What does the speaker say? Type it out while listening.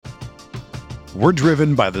We're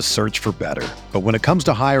driven by the search for better. But when it comes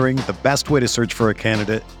to hiring, the best way to search for a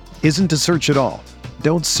candidate isn't to search at all.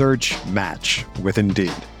 Don't search, match with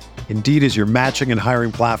Indeed. Indeed is your matching and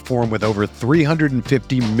hiring platform with over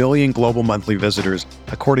 350 million global monthly visitors,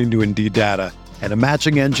 according to Indeed data, and a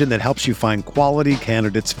matching engine that helps you find quality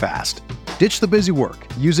candidates fast. Ditch the busy work.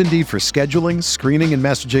 Use Indeed for scheduling, screening, and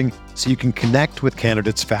messaging so you can connect with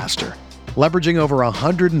candidates faster. Leveraging over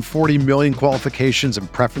 140 million qualifications and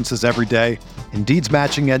preferences every day, Indeed's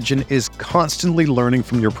matching engine is constantly learning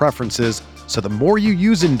from your preferences, so the more you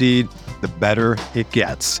use Indeed, the better it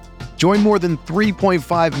gets. Join more than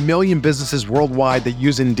 3.5 million businesses worldwide that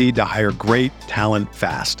use Indeed to hire great talent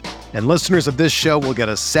fast. And listeners of this show will get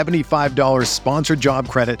a $75 sponsored job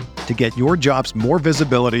credit to get your jobs more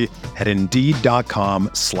visibility at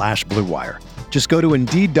Indeed.com/Blue Wire. Just go to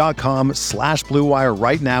Indeed.com/Blue Wire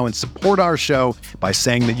right now and support our show by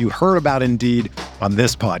saying that you heard about Indeed on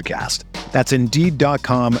this podcast. That's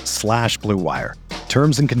Indeed.com/Blue Wire.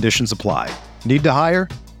 Terms and conditions apply. Need to hire?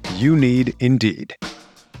 You need Indeed.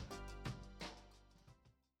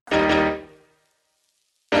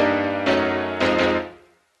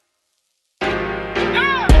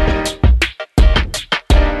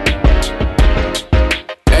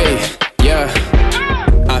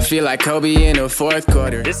 Feel like Kobe in the fourth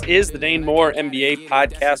quarter. This is the Dane Moore NBA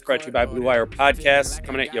podcast, brought to you by Blue Wire Podcasts,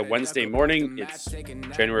 coming at you Wednesday morning. It's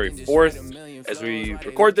January 4th. As we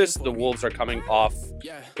record this, the Wolves are coming off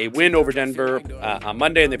a win over Denver on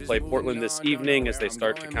Monday, and they play Portland this evening as they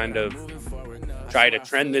start to kind of try to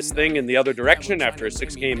trend this thing in the other direction after a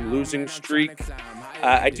 6-game losing streak.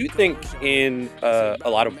 I do think in a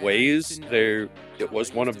lot of ways it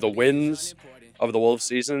was one of the wins of the Wolves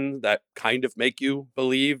season that kind of make you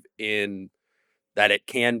believe in that it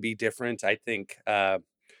can be different. I think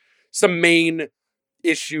some main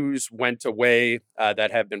issues went away that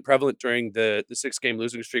have been prevalent during the 6-game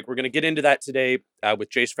losing streak. We're going to get into that today with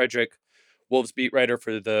Jace Frederic, Wolves beat writer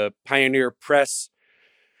for the Pioneer Press.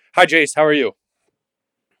 Hi, Jace. How are you?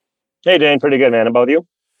 Hey, Dane. Pretty good, man. How about you?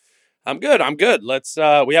 I'm good. Let's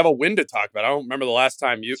we have a win to talk about. I don't remember the last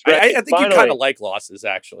time I think you kind of like losses,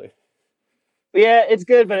 actually. Yeah, it's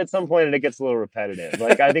good, but at some point it gets a little repetitive.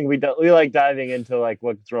 Like, I think we like diving into like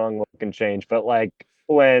what's wrong, what can change. But like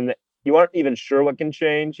when you aren't even sure what can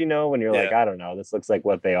change, when you're like, I don't know, this looks like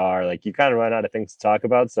what they are. Like you kind of run out of things to talk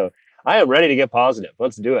about. So I am ready to get positive.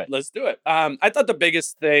 Let's do it. I thought the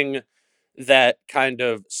biggest thing that kind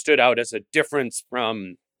of stood out as a difference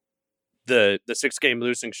from the 6-game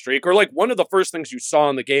losing streak, or like one of the first things you saw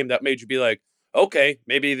in the game that made you be like, okay,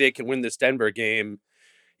 maybe they can win this Denver game,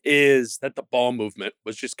 is that the ball movement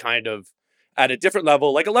was just kind of at a different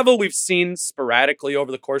level, like a level we've seen sporadically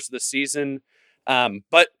over the course of the season.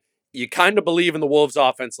 But you kind of believe in the Wolves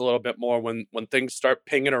offense a little bit more when things start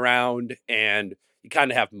pinging around and you kind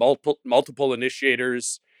of have multiple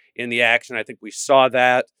initiators in the action. I think we saw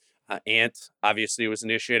that. Ant obviously was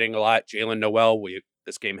initiating a lot. Jalen Noel,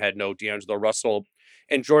 this game had no D'Angelo Russell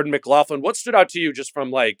and Jordan McLaughlin. What stood out to you just from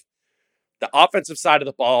like the offensive side of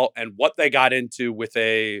the ball and what they got into with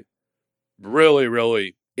a really,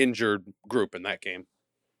 really injured group in that game?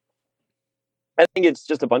 I think it's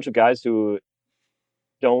just a bunch of guys who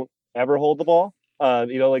don't ever hold the ball.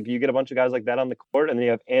 Like you get a bunch of guys like that on the court, and then you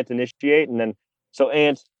have Ant initiate, and then so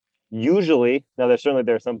Ant usually, now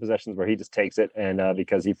there are some possessions where he just takes it and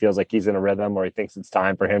because he feels like he's in a rhythm or he thinks it's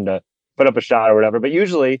time for him to put up a shot or whatever. But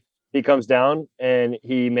usually he comes down and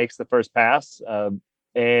he makes the first pass.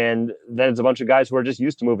 And then it's a bunch of guys who are just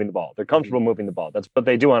used to moving the ball. They're comfortable moving the ball. That's what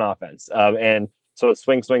they do on offense. And so it's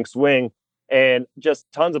swing, and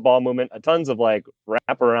just tons of ball movement, tons of like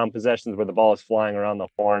wraparound possessions where the ball is flying around the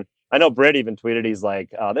horn. I know Britt even tweeted, he's like,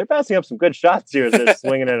 they're passing up some good shots here as they're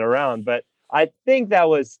swinging it around. But I think that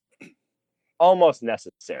was almost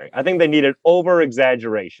necessary. I think they needed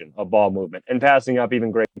over-exaggeration of ball movement and passing up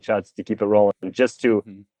even great shots to keep it rolling, just to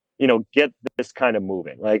get this kind of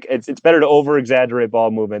moving. Like it's better to over-exaggerate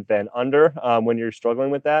ball movement than under when you're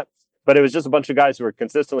struggling with that. But it was just a bunch of guys who were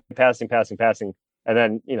consistently passing. And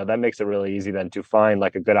then, that makes it really easy then to find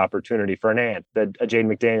like a good opportunity for an Ant, a Jaden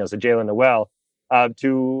McDaniels, a Jalen Noel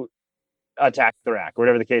to attack the rack,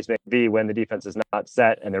 whatever the case may be, when the defense is not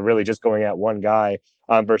set and they're really just going at one guy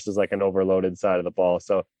versus like an overloaded side of the ball.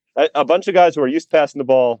 So a bunch of guys who are used to passing the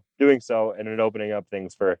ball, doing so, and then opening up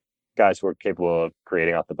things for guys who are capable of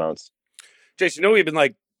creating off the bounce. Jason, we've been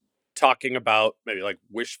like talking about maybe like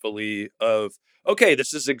wishfully of, okay,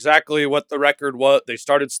 this is exactly what the record was. They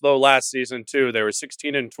started slow last season too. They were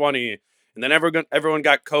 16-20, and then everyone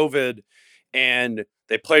got COVID, and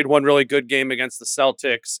They played one really good game against the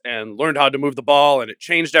Celtics and learned how to move the ball, and it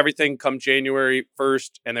changed everything come January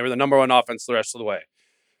 1st, and they were the number one offense the rest of the way.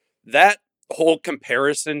 That whole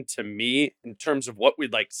comparison to me in terms of what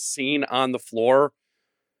we'd like seen on the floor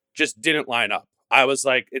just didn't line up. I was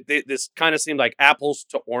like, this kind of seemed like apples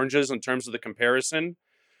to oranges in terms of the comparison.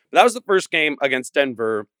 But that was the first game against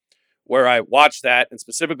Denver where I watched that, and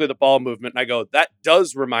specifically the ball movement, and I go, that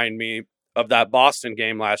does remind me of that Boston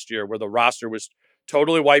game last year where the roster was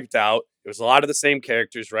totally wiped out. It was a lot of the same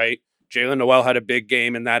characters, right? Jalen Noel had a big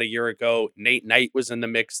game in that a year ago. Nate Knight was in the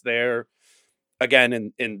mix there.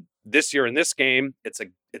 Again, in this year in this game, it's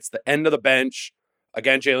the end of the bench.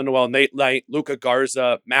 Again, Jalen Noel, Nate Knight, Luka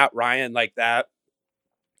Garza, Matt Ryan, like that.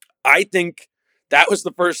 I think that was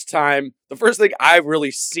the first thing I've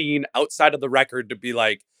really seen outside of the record to be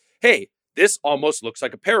like, hey, this almost looks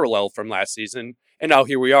like a parallel from last season. And now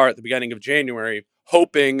here we are at the beginning of January,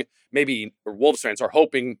 hoping maybe, or Wolves fans are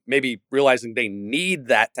hoping, maybe realizing they need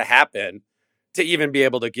that to happen to even be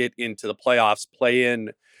able to get into the playoffs, play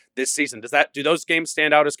in this season. Do those games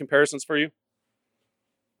stand out as comparisons for you?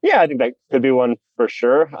 Yeah, I think that could be one for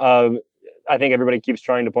sure. I think everybody keeps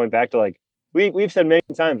trying to point back to, like, we've said many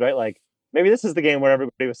times, right? Like, maybe this is the game where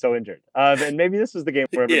everybody was so injured. And maybe this was the game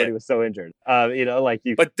where everybody was so injured.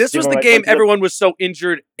 But this was the game everyone was so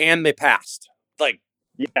injured and they passed. Like,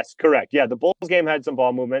 yes, correct. Yeah, the Bulls game had some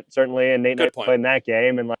ball movement, certainly, and Nate Knight played in that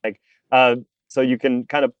game. And so you can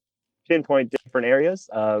kind of pinpoint different areas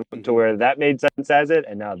to where that made sense as it,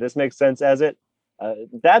 and now this makes sense as it.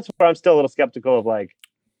 That's where I'm still a little skeptical of, like,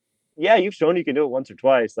 yeah, you've shown you can do it once or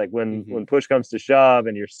twice, like when push comes to shove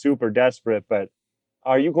and you're super desperate, but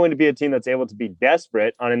are you going to be a team that's able to be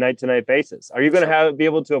desperate on a night-to-night basis? Are you going to be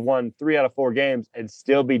able to have won 3 out of 4 games and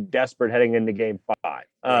still be desperate heading into game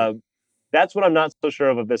 5? That's what I'm not so sure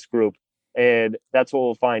of this group, and that's what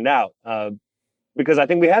we'll find out. Because I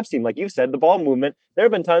think we have seen, like you said, the ball movement. There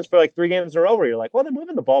have been times for like 3 games in a row where you're like, well, they're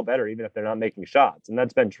moving the ball better, even if they're not making shots. And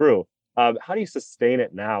that's been true. How do you sustain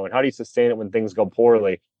it now? And how do you sustain it when things go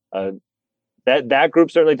poorly? That group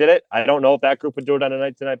certainly did it. I don't know if that group would do it on a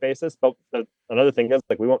night-to-night basis. But another thing is,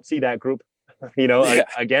 like, we won't see that group,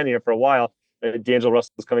 again here for a while. D'Angelo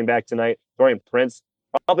Russell's coming back tonight. Dorian Prince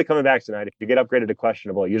probably coming back tonight. If you get upgraded to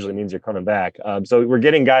questionable, it usually means you're coming back. So we're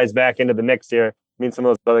getting guys back into the mix here. It means some of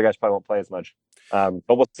those other guys probably won't play as much. But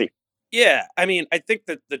we'll see. Yeah, I mean, I think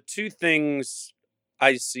that the two things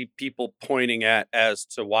I see people pointing at as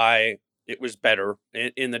to why it was better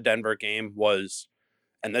in the Denver game was,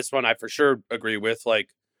 and this one I for sure agree with, like,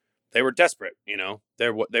 they were desperate,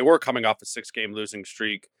 they were coming off a 6-game losing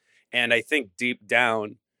streak. And I think deep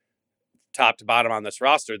down, top to bottom on this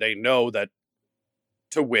roster, they know that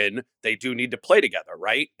to win, they do need to play together,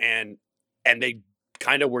 right? And they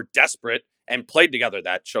kind of were desperate and played together.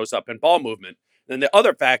 That shows up in ball movement. Then the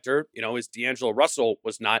other factor, is D'Angelo Russell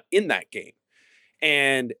was not in that game.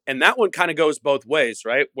 And that one kind of goes both ways,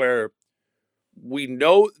 right? Where we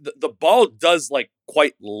know the ball does, like,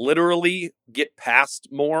 quite literally get passed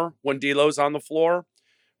more when D'Lo's on the floor.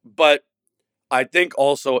 But I think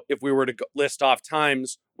also if we were to list off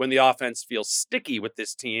times when the offense feels sticky with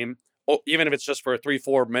this team, even if it's just for a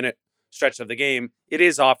 3-4 minute stretch of the game, it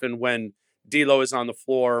is often when D'Lo is on the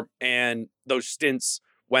floor and those stints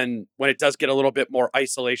when it does get a little bit more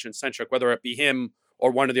isolation centric, whether it be him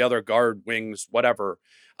or one of the other guard wings, whatever,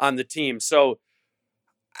 on the team. So,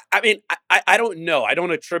 I mean, I don't know. I don't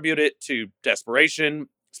attribute it to desperation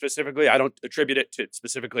specifically. I don't attribute it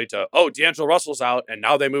specifically to, D'Angelo Russell's out and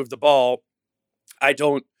now they move the ball. I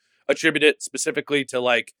don't attribute it specifically to,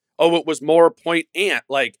 like, it was more point ant.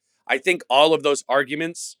 Like, I think all of those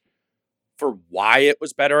arguments for why it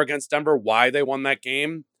was better against Denver, why they won that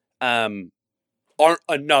game, aren't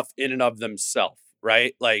enough in and of themselves,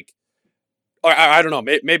 right? Like, or I don't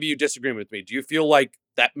know. Maybe you disagree with me. Do you feel like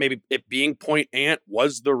that maybe it being point ant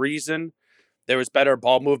was the reason there was better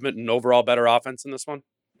ball movement and overall better offense in this one?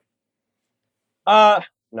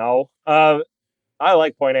 No. I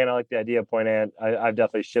like point ant. I like the idea of point ant. I've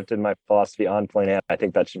definitely shifted my philosophy on point ant. I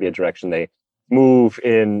think that should be a direction they move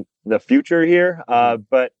in the future here.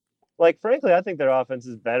 But, like, frankly, I think their offense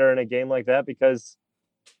is better in a game like that because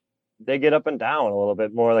they get up and down a little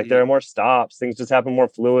bit more. Like, there are more stops. Things just happen more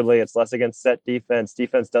fluidly. It's less against set defense.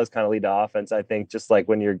 Defense does kind of lead to offense. I think just like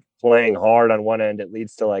when you're playing hard on one end, it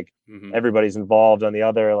leads to, like, everybody's involved on the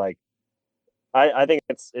other. Like, I think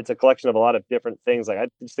it's a collection of a lot of different things. Like, I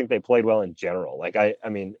just think they played well in general. Like, I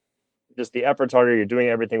mean, just the effort's harder. You're doing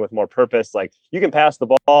everything with more purpose. Like, you can pass the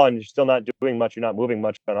ball and you're still not doing much. You're not moving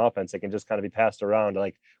much on offense. It can just kind of be passed around.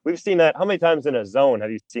 Like, we've seen that. How many times in a zone have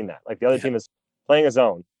you seen that? Like, the other team is playing a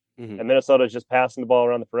zone. And Minnesota's just passing the ball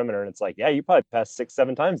around the perimeter. And it's like, yeah, you probably passed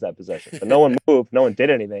 6-7 times that possession, but no one moved. No one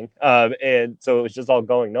did anything. And so it was just all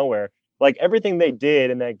going nowhere. Like everything they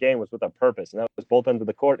did in that game was with a purpose. And that was both ends of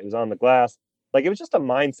the court. It was on the glass. Like it was just a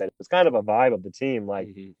mindset. It was kind of a vibe of the team.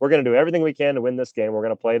 Like we're going to do everything we can to win this game. We're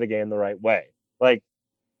going to play the game the right way. Like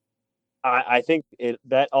I think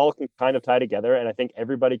that all can kind of tie together. And I think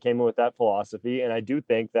everybody came in with that philosophy. And I do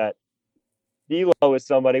think that D'Lo is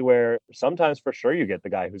somebody where sometimes for sure you get the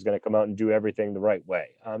guy who's going to come out and do everything the right way.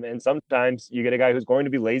 And sometimes you get a guy who's going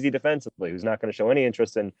to be lazy defensively, who's not going to show any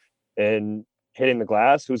interest in hitting the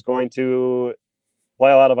glass, who's going to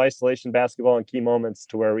play a lot of isolation basketball in key moments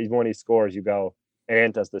to where even when he scores, you go, and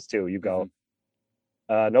Ant does this too, you go,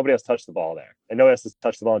 nobody has touched the ball there. And nobody has to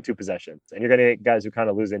touch the ball in 2 possessions. And you're going to get guys who kind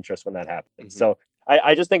of lose interest when that happens. So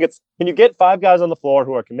I just think can you get 5 guys on the floor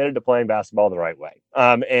who are committed to playing basketball the right way?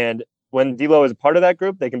 And when D'Lo is a part of that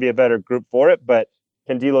group, they can be a better group for it. But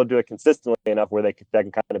can D'Lo do it consistently enough where that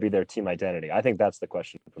can kind of be their team identity? I think that's the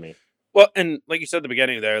question for me. Well, and like you said at the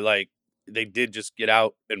beginning there, like they did just get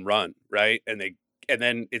out and run, right? And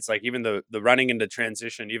then it's like even the running into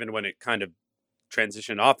transition, even when it kind of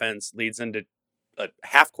transition offense leads into a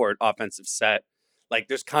half court offensive set, like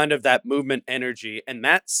there's kind of that movement energy. And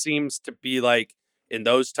that seems to be like in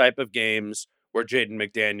those type of games where Jaden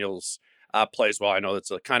McDaniels plays well. I know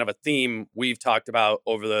that's a kind of a theme we've talked about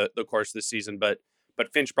over the course of the season, but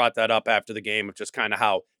Finch brought that up after the game of just kind of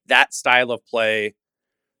how that style of play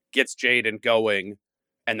gets Jaden going,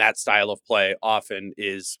 and that style of play often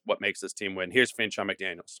is what makes this team win. Here's Finch on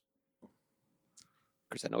McDaniels.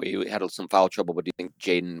 Chris, I know you had some foul trouble, but do you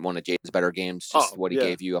think one of Jaden's better games, just what he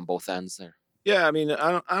gave you on both ends there? Yeah, I mean,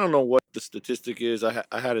 I don't know what the statistic is. I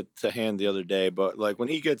had it to hand the other day, but like when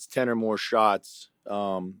he gets 10 or more shots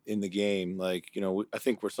in the game, like, you know, I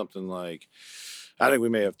think we're something like, I think we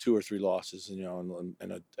may have 2 or 3 losses, you know,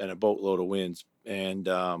 and a boatload of wins, and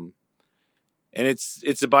it's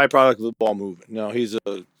a byproduct of the ball movement. You know, he's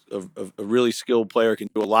a really skilled player, can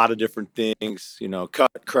do a lot of different things, you know,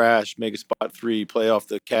 cut, crash, make a spot 3, play off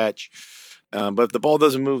the catch. But if the ball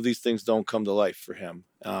doesn't move, these things don't come to life for him.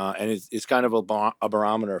 And it's kind of a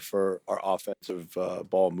barometer for our offensive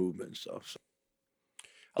ball movement and stuff. So.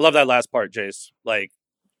 I love that last part, Jace. Like,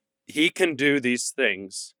 he can do these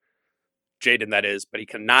things, Jaden that is, but he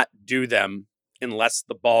cannot do them unless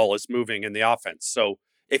the ball is moving in the offense. So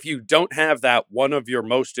if you don't have that, one of your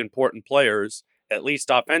most important players, at least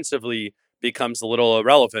offensively, becomes a little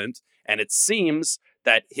irrelevant. And it seems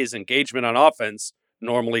that his engagement on offense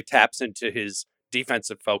normally taps into his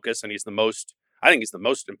defensive focus, and I think he's the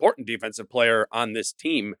most important defensive player on this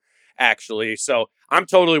team, actually. So I'm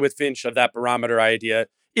totally with Finch of that barometer idea,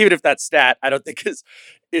 even if that stat I don't think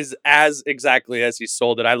is as exactly as he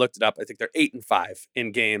sold it. I looked it up. I think they're 8-5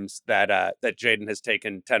 in games that Jaden has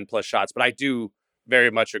taken 10 plus shots, but I do very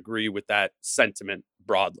much agree with that sentiment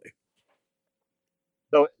broadly.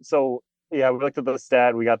 So yeah, we looked at the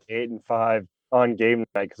stat. We got the 8-5 on game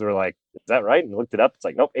night because we're like, is that right? And we looked it up. It's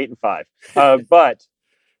like, nope, 8-5. But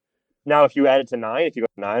now if you add it to 9, if you go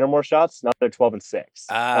 9 or more shots, now they're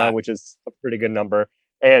 12-6, which is a pretty good number.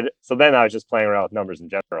 And so then I was just playing around with numbers in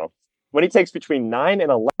general. When he takes between 9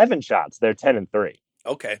 and 11 shots, they're 10-3.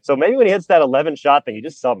 Okay. So maybe when he hits that 11 shot thing, you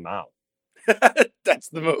just sub him out. That's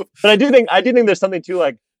the move. But I do think there's something too,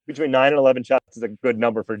 like between 9 and 11 shots is a good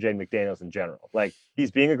number for Jaden McDaniels in general. Like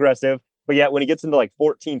he's being aggressive, but yet when he gets into like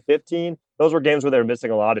 14, 15, those were games where they were missing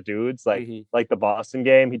a lot of dudes. Like the Boston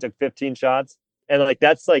game, he took 15 shots. And like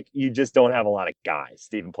that's like you just don't have a lot of guys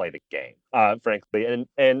to even play the game, frankly.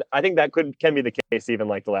 And I think that can be the case even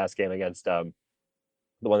like the last game against the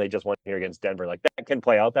one they just won here against Denver. Like that can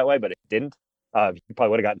play out that way, but it didn't. He probably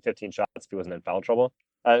would have gotten 15 shots if he wasn't in foul trouble.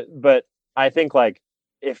 But I think like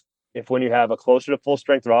if when you have a closer to full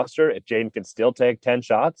strength roster, if Jaden can still take 10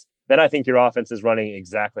 shots, then I think your offense is running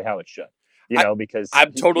exactly how it should. You know, because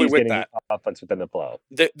I'm totally he's with getting that offense within the flow.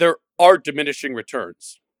 There are diminishing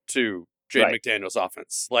returns to Jaden McDaniels'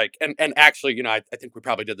 offense. Like, and actually, you know, I think we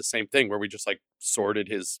probably did the same thing where we just like sorted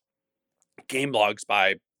his game logs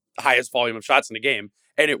by highest volume of shots in a game.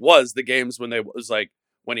 And it was the games when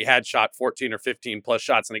when he had shot 14 or 15 plus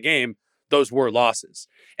shots in a game, those were losses.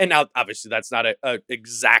 And now, obviously, that's not a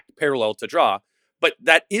exact parallel to draw, but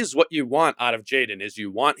that is what you want out of Jaden is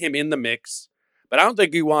you want him in the mix. But I don't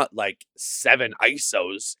think you want like 7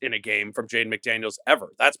 ISOs in a game from Jaden McDaniels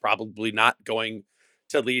ever. That's probably not going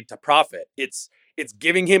to lead to profit. It's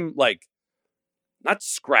giving him like not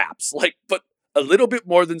scraps, like, but a little bit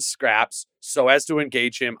more than scraps so as to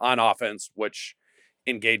engage him on offense, which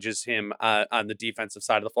engages him on the defensive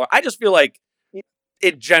side of the floor. I just feel like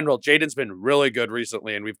in general, Jaden's been really good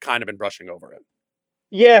recently and we've kind of been brushing over him.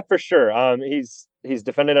 Yeah, for sure. He's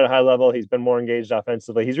defended at a high level. He's been more engaged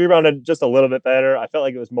offensively. He's rebounded just a little bit better. I felt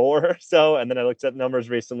like it was more so, and then I looked at numbers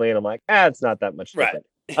recently, and I'm like, it's not that much Right.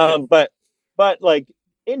 different. But like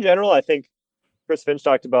in general, I think Chris Finch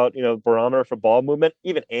talked about barometer for ball movement.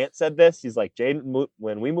 Even Ant said this. He's like, Jaden,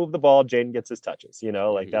 when we move the ball, Jaden gets his touches.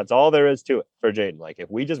 Like that's all there is to it for Jaden. Like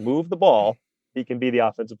if we just move the ball, he can be the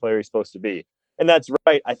offensive player he's supposed to be, and that's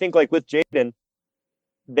right. I think like with Jaden,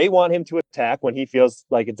 they want him to attack when he feels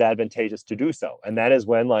like it's advantageous to do so. And that is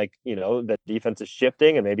when the defense is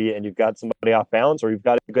shifting and you've got somebody off balance or you've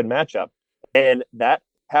got a good matchup. And that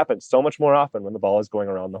happens so much more often when the ball is going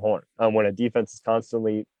around the horn, when a defense is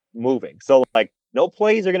constantly moving. So like no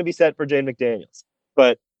plays are going to be set for Jaden McDaniels,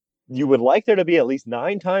 but you would like there to be at least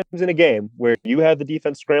 9 times in a game where you have the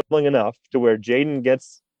defense scrambling enough to where Jaden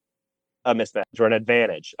gets a mismatch or an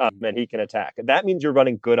advantage, and he can attack. And that means you're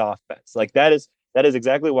running good offense. Like that is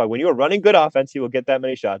exactly why when you are running good offense, you will get that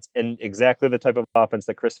many shots, and exactly the type of offense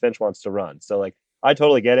that Chris Finch wants to run. So like I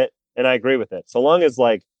totally get it and I agree with it. So long as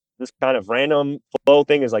like this kind of random flow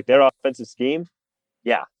thing is like their offensive scheme,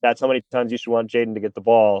 yeah, that's how many times you should want Jaden to get the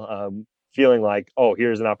ball, feeling like, oh,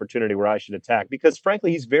 here's an opportunity where I should attack. Because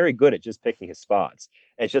frankly, he's very good at just picking his spots.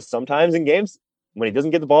 It's just sometimes in games when he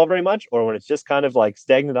doesn't get the ball very much, or when it's just kind of like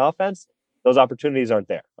stagnant offense, those opportunities aren't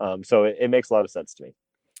there. So it makes a lot of sense to me.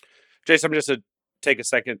 Jace, I'm just to take a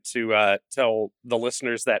second to tell the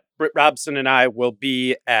listeners that Britt Robson and I will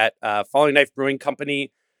be at Falling Knife Brewing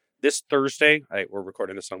Company this Thursday. We're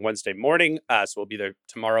recording this on Wednesday morning, so we'll be there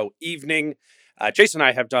tomorrow evening. Jace and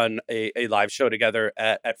I have done a live show together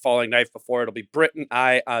at Falling Knife before. It'll be Britt and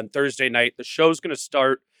I on Thursday night. The show's going to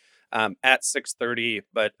start at 6:30,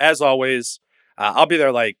 but as always, I'll be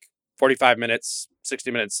there like 45 minutes, 60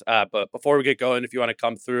 minutes. But before we get going, if you want to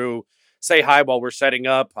come through, say hi while we're setting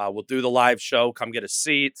up. We'll do the live show. Come get a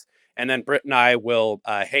seat. And then Britt and I will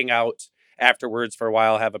hang out afterwards for a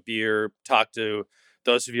while, have a beer, talk to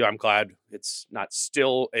those of you. I'm glad it's not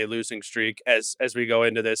still a losing streak as we go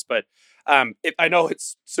into this. But I know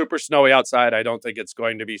it's super snowy outside. I don't think it's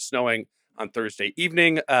going to be snowing on Thursday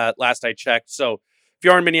evening, last I checked. So if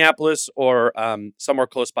you're in Minneapolis or somewhere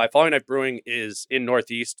close by, Falling Knife Brewing is in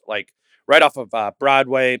Northeast, like right off of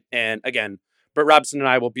Broadway. And again, Britt Robson and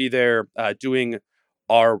I will be there doing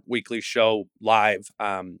our weekly show live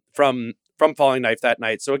from Falling Knife that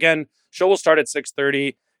night. So again, show will start at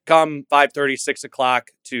 6:30. Come 5:30, 6 o'clock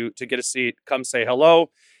to get a seat. Come say hello,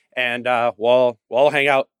 and we'll all hang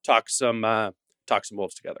out, talk some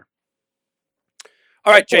Wolves together.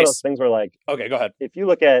 All right, Jace. One of those things where like, okay, go ahead. If you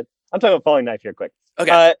look at, I'm talking about Falling Knife here, quick.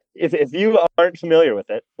 Okay. If you aren't familiar with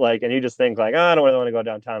it, like, and you just think like, I don't really want to go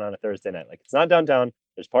downtown on a Thursday night. Like, it's not downtown.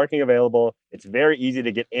 There's parking available. It's very easy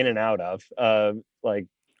to get in and out of. Like,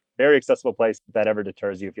 very accessible place if that ever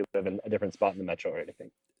deters you if you live in a different spot in the metro or anything.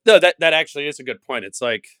 No, that actually is a good point. It's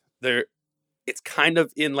like it's kind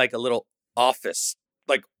of in like a little office,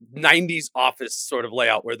 like 90s office sort of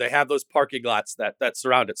layout where they have those parking lots that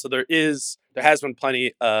surround it. So there has been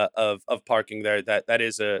plenty of parking there. That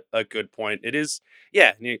is a good point. It is,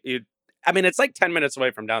 yeah. I mean, it's like 10 minutes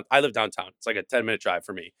away from down. I live downtown. It's like a 10-minute drive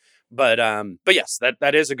for me. But yes,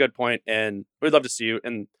 that is a good point, and we'd love to see you.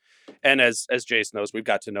 And as Jace knows, we've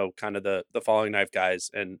got to know kind of the Falling Knife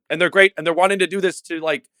guys, and they're great, and they're wanting to do this to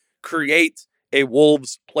like create a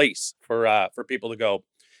Wolves place for people to go,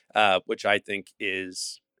 which I think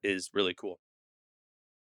is really cool.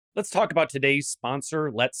 Let's talk about today's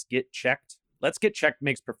sponsor, Let's Get Checked. Let's Get Checked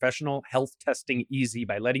makes professional health testing easy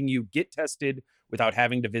by letting you get tested without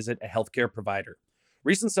having to visit a healthcare provider.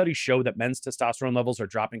 Recent studies show that men's testosterone levels are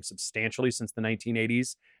dropping substantially since the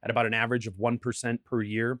 1980s at about an average of 1% per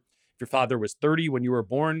year. If your father was 30 when you were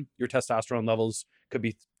born, your testosterone levels could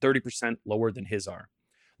be 30% lower than his are.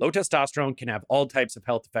 Low testosterone can have all types of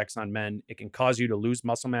health effects on men. It can cause you to lose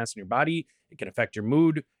muscle mass in your body. It can affect your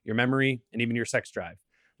mood, your memory, and even your sex drive.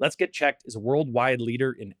 Let's Get Checked is a worldwide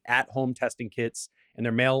leader in at-home testing kits, and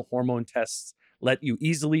their male hormone tests let you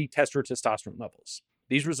easily test your testosterone levels.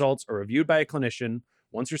 These results are reviewed by a clinician.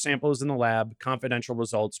 Once your sample is in the lab, confidential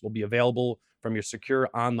results will be available from your secure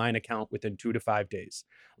online account within 2 to 5 days.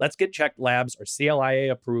 Let's Get Checked labs are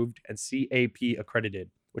CLIA approved and CAP accredited,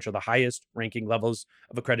 which are the highest ranking levels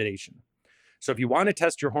of accreditation. So if you want to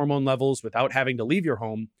test your hormone levels without having to leave your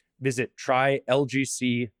home, visit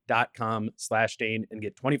trylgc.com/Dane and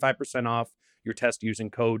get 25% off your test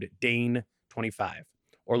using code DANE25.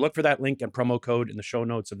 Or look for that link and promo code in the show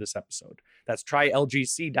notes of this episode. That's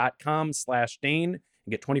trylgc.com/Dane and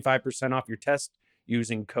get 25% off your test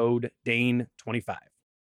using code DANE25.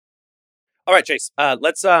 All right, Jace,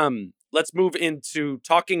 let's move into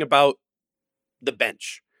talking about the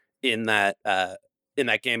bench in that in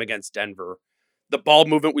that game against Denver. The ball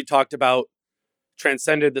movement we talked about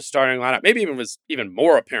transcended the starting lineup, maybe even was even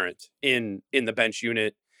more apparent in the bench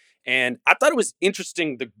unit. And I thought it was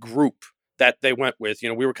interesting the group that they went with.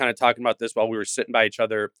 We were kind of talking about this while we were sitting by each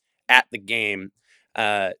other at the game.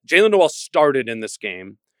 Jalen Noel started in this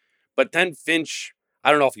game, but then Finch,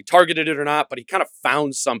 I don't know if he targeted it or not, but he kind of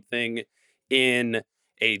found something in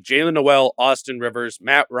a Jalen Noel, Austin Rivers,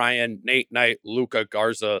 Matt Ryan, Nate Knight, Luka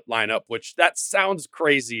Garza lineup, which that sounds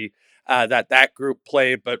crazy that group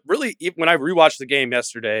played. But really, even when I rewatched the game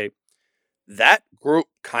yesterday, that group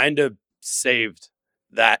kind of saved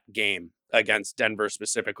that game against Denver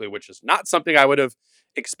specifically, which is not something I would have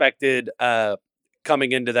expected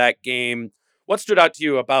coming into that game. What stood out to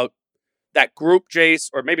you about that group, Jace,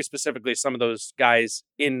 or maybe specifically some of those guys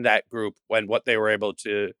in that group when what they were able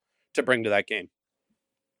to bring to that game?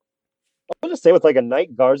 I'll just say with like a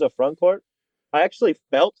Knight Garza front court, I actually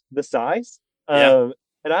felt the size. And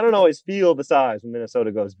I don't always feel the size when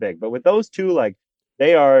Minnesota goes big, but with those two, like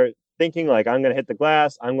they are thinking like, I'm going to hit the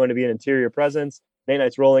glass. I'm going to be an interior presence. Nate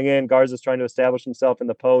Knight's rolling in. Garza's trying to establish himself in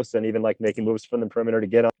the post and even like making moves from the perimeter to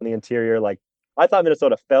get on the interior. Like I thought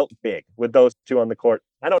Minnesota felt big with those two on the court.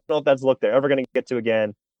 I don't know if that's a look they're ever going to get to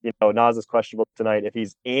again. Nas is questionable tonight. If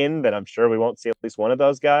he's in, then I'm sure we won't see at least one of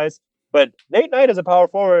those guys. But Nate Knight as a power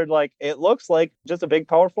forward, like it looks like just a big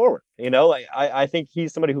power forward. Like I think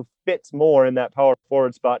he's somebody who fits more in that power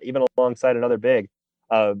forward spot, even alongside another big.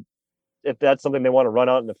 If that's something they want to run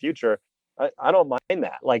out in the future, I don't mind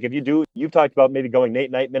that. Like if you've talked about maybe going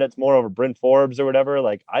Nate Knight minutes more over Bryn Forbes or whatever.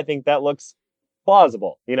 Like I think that looks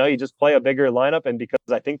plausible. You just play a bigger lineup, and because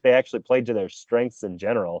I think they actually played to their strengths in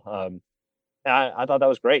general. I thought that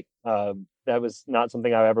was great. That was not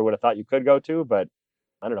something I ever would have thought you could go to, but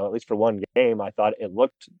I don't know, at least for one game, I thought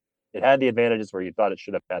it had the advantages where you thought it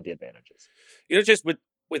should have had the advantages. Just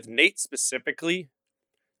with Nate specifically,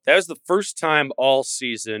 that was the first time all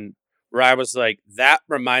season where I was like, that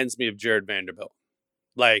reminds me of Jared Vanderbilt.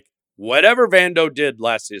 Like, whatever Vando did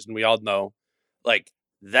last season, we all know, like,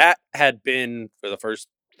 that had been for the first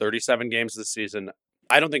 37 games of the season.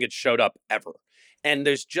 I don't think it showed up ever. And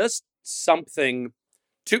there's just something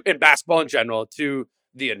in basketball in general, to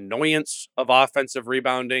the annoyance of offensive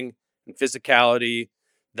rebounding and physicality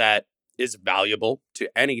that is valuable to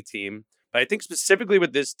any team. But I think specifically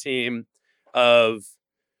with this team of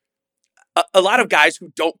a lot of guys who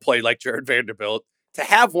don't play like Jared Vanderbilt, to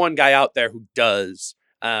have one guy out there who does,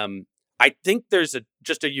 I think there's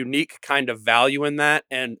just a unique kind of value in that.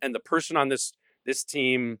 And the person on this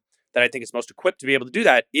team that I think is most equipped to be able to do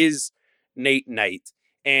that is Nate Knight.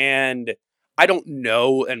 And I don't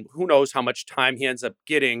know, and who knows how much time he ends up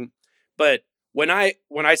getting. But when I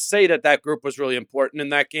say that group was really important in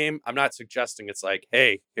that game, I'm not suggesting it's like,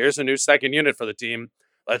 hey, here's a new second unit for the team.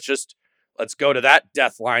 Let's go to that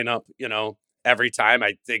death lineup, every time.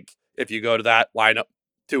 I think if you go to that lineup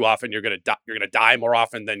too often, you're gonna die more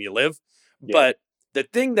often than you live. Yeah. But the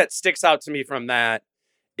thing that sticks out to me from that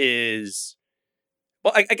is,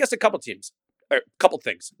 well, I guess a couple things.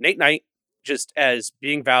 Nate Knight just as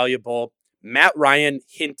being valuable. Matt Ryan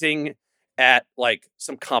hinting at like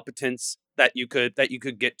some competence that you could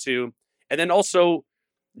get to. And then also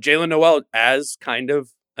Jalen Noel as kind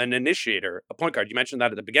of an initiator, a point guard. You mentioned that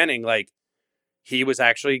at the beginning, like he was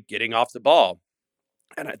actually getting off the ball.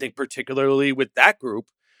 And I think particularly with that group,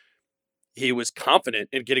 he was confident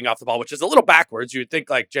in getting off the ball, which is a little backwards. You'd think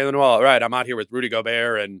like Jalen Noel, all right, I'm out here with Rudy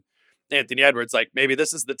Gobert and Anthony Edwards. Like maybe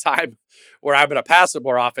this is the time where I'm going to pass it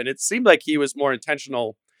more often. It seemed like he was more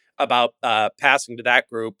intentional about passing to that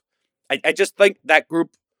group. I just think that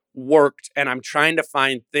group worked, and I'm trying to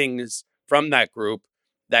find things from that group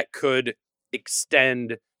that could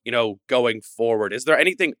extend, going forward. Is there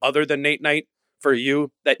anything other than Nate Knight for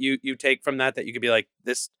you that you take from that you could be like,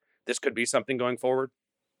 this could be something going forward?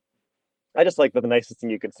 I just like that the nicest thing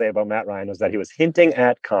you could say about Matt Ryan was that he was hinting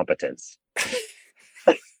at competence.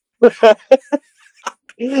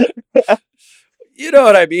 You know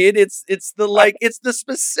what I mean? It's the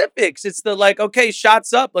specifics. It's the like, okay,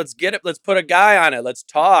 shots up. Let's get it. Let's put a guy on it. Let's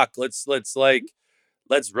talk. Let's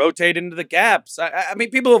rotate into the gaps. I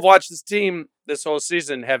mean, people who have watched this team this whole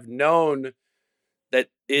season have known that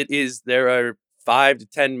there are 5 to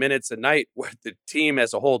 10 minutes a night where the team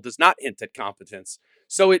as a whole does not hint at competence.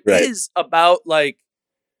 So it is about like,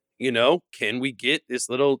 can we get this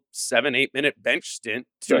little 7-8 minute bench stint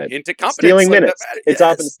to hint at competence? Stealing minutes. It's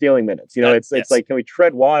often stealing minutes. It's like, can we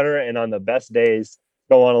tread water and on the best days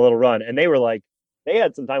go on a little run? And they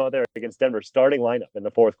had some time out there against Denver starting lineup in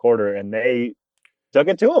the fourth quarter, and they took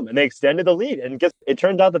it to them and they extended the lead. And it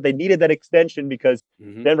turned out that they needed that extension because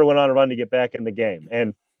Denver went on a run to get back in the game.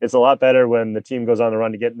 And It's a lot better when the team goes on a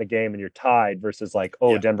run to get in the game and you're tied versus like,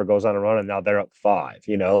 Denver goes on a run and now they're up 5,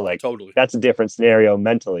 like Totally. That's a different scenario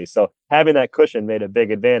mentally. So having that cushion made a big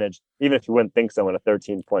advantage, even if you wouldn't think so in a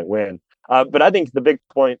 13-point win. But I think the big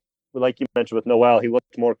point, like you mentioned with Noel, he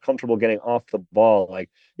looked more comfortable getting off the ball. Like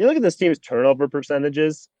you look at this team's turnover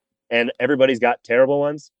percentages, and everybody's got terrible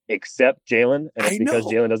ones except Jalen, and it's because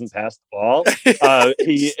Jalen doesn't pass the ball.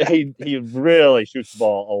 He really shoots the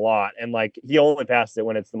ball a lot, and like he only passes it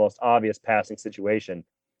when it's the most obvious passing situation.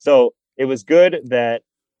 So it was good that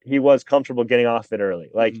he was comfortable getting off it early.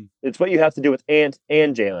 Like it's what you have to do with Ant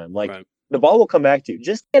and Jalen. Like the ball will come back to you.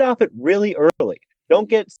 Just get off it really early. Don't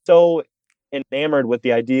get so enamored with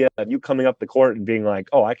the idea of you coming up the court and being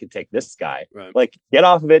like, I could take this guy. Like, get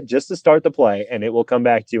off of it just to start the play, and it will come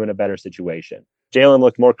back to you in a better situation. Jalen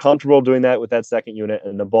looked more comfortable doing that with that second unit,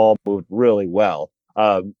 and the ball moved really well.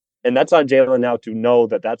 And that's on Jalen now to know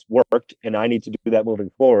that that's worked, and I need to do that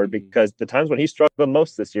moving forward, because the times when he struggled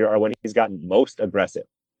most this year are when he's gotten most aggressive.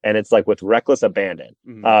 And it's like with reckless abandon.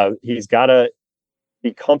 He's got to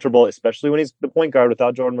be comfortable, especially when he's the point guard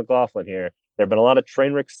without Jordan McLaughlin here. There have been a lot of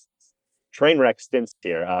train wreck stints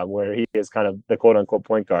here where he is kind of the quote unquote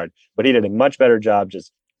point guard, but he did a much better job.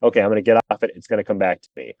 Just, okay, I'm going to get off it. It's going to come back to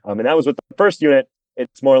me. And that was with the first unit.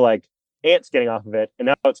 It's more like Ant's getting off of it, and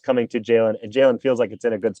now it's coming to Jalen, and Jalen feels like it's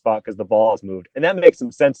in a good spot because the ball has moved, and that makes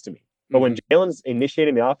some sense to me. But when Jalen's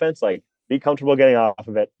initiating the offense, like, be comfortable getting off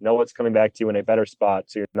of it, know what's coming back to you in a better spot,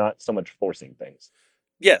 so you're not so much forcing things.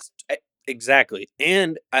 Yes, exactly.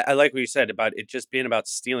 And I like what you said about it just being about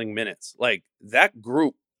stealing minutes. Like, that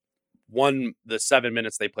group won the 7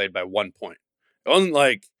 minutes they played by 1 point.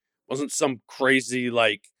 It wasn't some crazy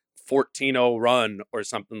 14-0 run or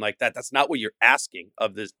something like that. That's not what you're asking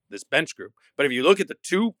of this bench group. But if you look at the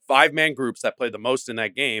 2 5-man groups that played the most in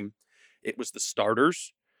that game, it was the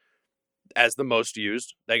starters as the most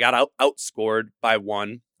used. They got outscored by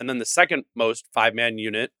 1. And then the second most 5-man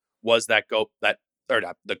unit was the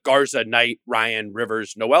Garza, Knight, Ryan,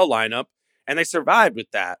 Rivers, Noel lineup. And they survived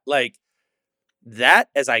with that. Like, that,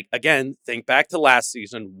 as I, again, think back to last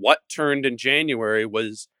season, what turned in January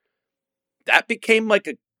was that became like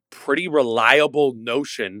a pretty reliable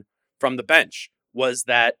notion from the bench, was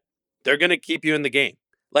that they're going to keep you in the game.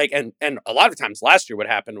 Like, and a lot of times last year what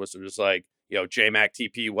happened was it was like, J-Mac,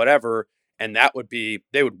 TP, whatever, and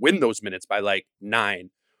they would win those minutes by 9.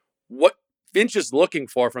 What Finch is looking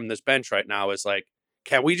for from this bench right now is like,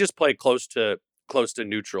 can we just play close to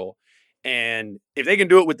neutral? And if they can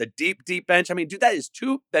do it with the deep bench, I mean, dude, that is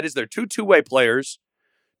their 2 two-way players,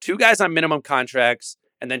 2 guys on minimum contracts,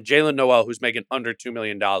 and then Jalen Noel, who's making under $2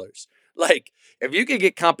 million. Like, if you can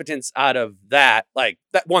get competence out of that,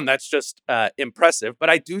 that's just impressive.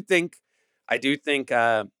 But I do think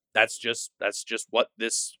that's just what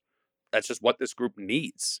this group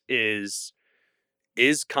needs is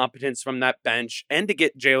competence from that bench, and to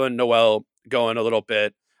get Jalen Noel going a little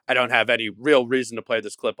bit. I don't have any real reason to play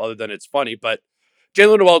this clip other than it's funny, but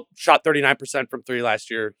Jalen Noel shot 39% from 3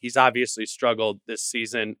 last year. He's obviously struggled this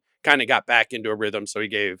season, kind of got back into a rhythm. So he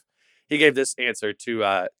gave this answer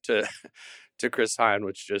to Chris Hine,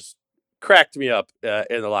 which just cracked me up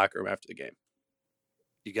in the locker room after the game.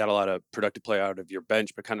 You got a lot of productive play out of your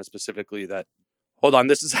bench, but kind of specifically that. Hold on,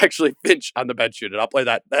 this is actually Finch on the bench unit. I'll play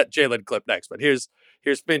that Jalen clip next, but here's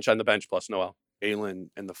Finch on the bench plus Noel. Jalen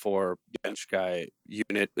and the 4 bench guy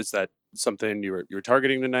unit, is that something you were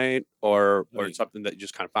targeting tonight, or something that you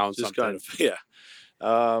just kind of found? Just something? kind of, yeah.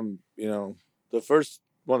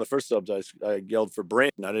 One of the first subs I yelled for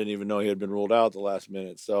Brandon. I didn't even know he had been ruled out at the last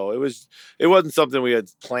minute, so it wasn't something we had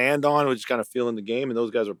planned on. We just kind of feeling the game, and those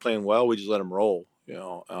guys were playing well. We just let them roll,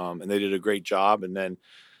 and they did a great job. And then,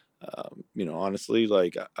 honestly,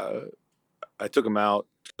 I took them out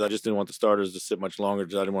because I just didn't want the starters to sit much longer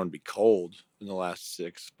because I didn't want to be cold in the last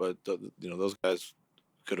 6. But those guys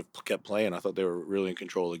could have kept playing. I thought they were really in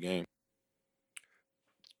control of the game.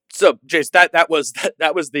 So, Jace, that was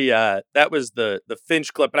the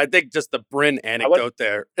Finch clip, but I think just the Bryn anecdote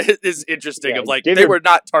there is interesting. They were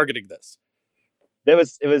not targeting this. It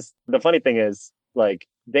was the funny thing is,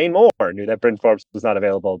 Dane Moore knew that Bryn Forbes was not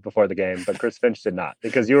available before the game, but Chris Finch did not,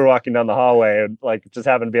 because you were walking down the hallway and just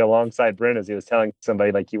happened to be alongside Bryn as he was telling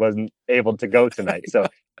somebody he wasn't able to go tonight. So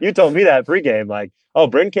you told me that pregame,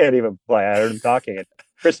 Bryn can't even play. I heard him talking, and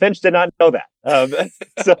Chris Finch did not know that.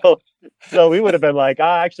 So we would have been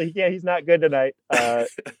actually, yeah, he's not good tonight.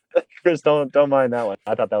 Chris, don't mind that one.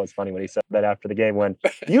 I thought that was funny when he said that after the game, when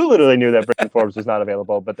you literally knew that Bryn Forbes was not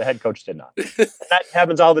available, but the head coach did not. And that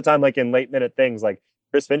happens all the time, in late minute things.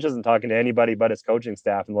 Chris Finch isn't talking to anybody but his coaching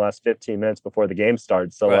staff in the last 15 minutes before the game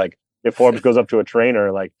starts. So, right. if Forbes goes up to a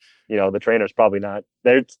trainer, like, the trainer's probably not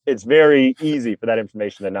there. It's very easy for that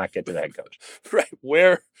information to not get to the head coach. Right.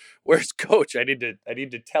 Where's coach? I need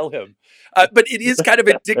to tell him. But it is kind of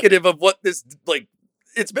indicative of what this, like,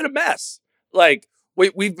 it's been a mess. Like,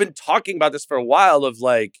 we've been talking about this for a while of,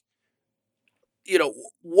 like,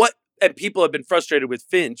 what, and people have been frustrated with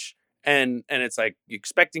Finch, and it's like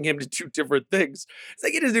expecting him to do different things. It's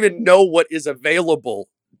like he doesn't even know what is available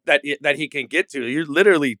that he can get to. You're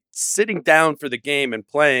literally sitting down for the game and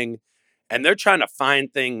playing, and they're trying to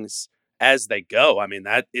find things as they go. I mean,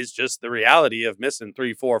 that is just the reality of missing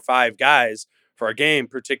 3, 4, 5 guys for a game,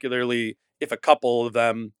 particularly if a couple of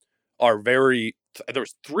them are there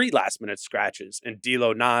was 3 last minute scratches, and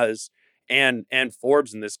D'Lo, Nas, and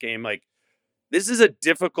Forbes in this game. Like, this is a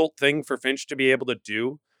difficult thing for Finch to be able to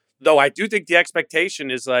do, though I do think the expectation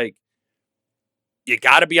is, like, you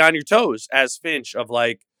got to be on your toes as Finch of,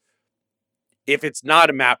 like, if it's not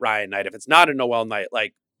a Matt Ryan night, if it's not a Noel night,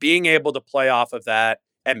 like, being able to play off of that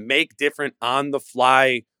and make different on the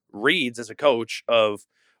fly reads as a coach of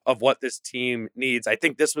what this team needs. I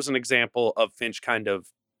think this was an example of Finch kind of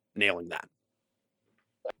nailing that.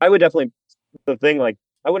 I would definitely, the thing, like,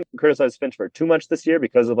 I wouldn't criticize Finch for too much this year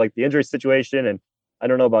because of, like, the injury situation, and I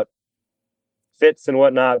don't know about fits and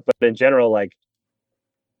whatnot, but in general, like,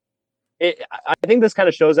 I think this kind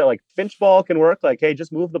of shows that, like, Finch ball can work. Like, hey,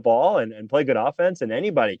 just move the ball and play good offense, and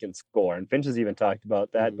anybody can score. And Finch has even talked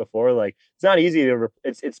about that before. Like, it's not easy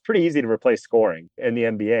it's pretty easy to replace scoring in the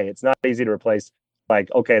NBA. It's not easy to replace, like,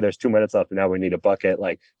 okay, there's 2 minutes left and now we need a bucket.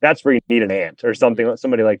 Like, that's where you need an Ant or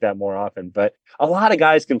somebody like that more often. But a lot of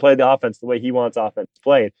guys can play the offense the way he wants offense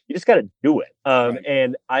played. You just got to do it. Right.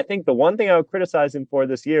 And I think the one thing I would criticize him for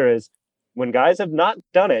this year is, when guys have not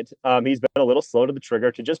done it, he's been a little slow to the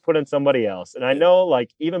trigger to just put in somebody else. And I know,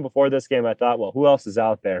 like, even before this game, I thought, well, who else is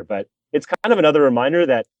out there? But it's kind of another reminder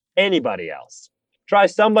that anybody else, try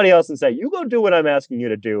somebody else and say, you go do what I'm asking you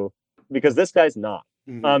to do, because this guy's not.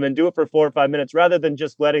 And do it for 4 or 5 minutes rather than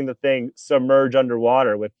just letting the thing submerge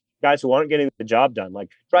underwater with guys who aren't getting the job done. Like,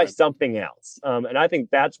 try something else. And I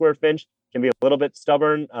think that's where Finch can be a little bit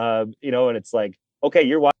stubborn, and it's like, okay,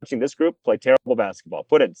 you're watching this group play terrible basketball.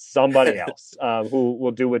 Put in somebody else who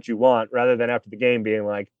will do what you want, rather than after the game being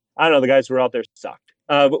like, I don't know, the guys who were out there sucked,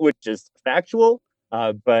 which is factual.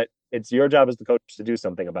 But it's your job as the coach to do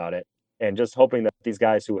something about it. And just hoping that these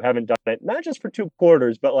guys who haven't done it, not just for 2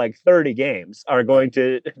 quarters, but like 30 games, are going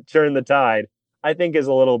to turn the tide, I think is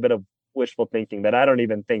a little bit of wishful thinking that I don't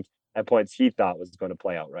even think at points he thought was going to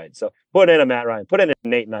play out right. So put in a Matt Ryan, put in a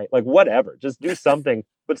Nate Knight, like, whatever. Just do something.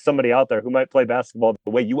 Put somebody out there who might play basketball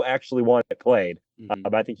the way you actually want it played.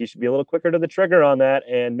 I think he should be a little quicker to the trigger on that.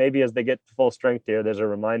 And maybe as they get to full strength here, there's a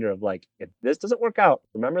reminder of, like, if this doesn't work out,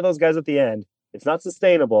 remember those guys at the end. It's not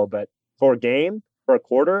sustainable, but for a game, for a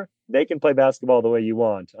quarter, they can play basketball the way you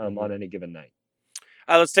want on any given night.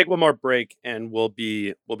 Let's take one more break, and we'll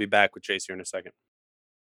be back with Jace here in a second.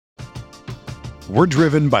 We're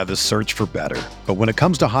driven by the search for better. But when it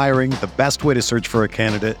comes to hiring, the best way to search for a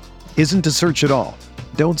candidate isn't to search at all.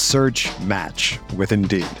 Don't search, match with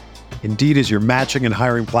Indeed. Indeed is your matching and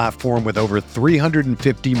hiring platform with over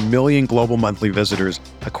 350 million global monthly visitors,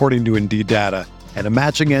 according to Indeed data, and a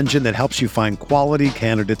matching engine that helps you find quality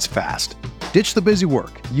candidates fast. Ditch the busy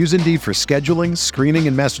work. Use Indeed for scheduling, screening,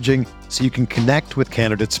 and messaging so you can connect with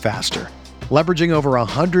candidates faster. Leveraging over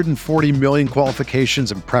 140 million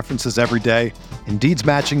qualifications and preferences every day, Indeed's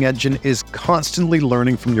matching engine is constantly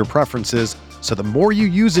learning from your preferences, so the more you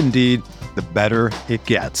use Indeed, the better it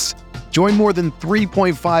gets. Join more than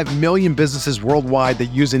 3.5 million businesses worldwide that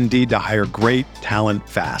use Indeed to hire great talent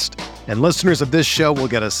fast. And listeners of this show will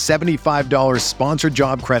get a $75 sponsored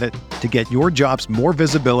job credit to get your jobs more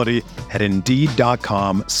visibility at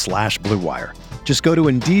Indeed.com/Blue Wire. Just go to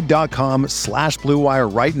Indeed.com/Blue Wire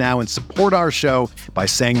right now and support our show by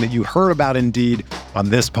saying that you heard about Indeed on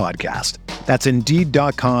this podcast. That's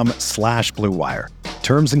Indeed.com/Blue Wire.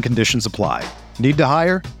 Terms and conditions apply. Need to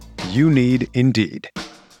hire? You need Indeed.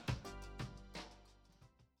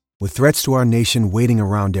 With threats to our nation waiting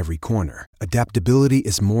around every corner, adaptability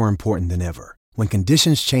is more important than ever. When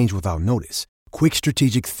conditions change without notice, quick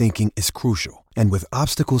strategic thinking is crucial. And with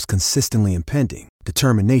obstacles consistently impending,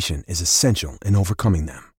 determination is essential in overcoming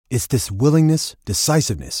them. It's this willingness,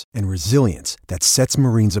 decisiveness, and resilience that sets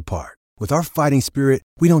Marines apart. With our fighting spirit,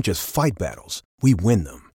 we don't just fight battles, we win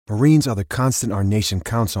them. Marines are the constant our nation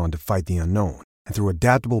counts on to fight the unknown. And through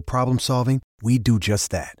adaptable problem solving, we do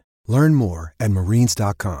just that. Learn more at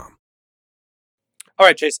Marines.com. All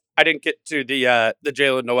right, Chase, I didn't get to the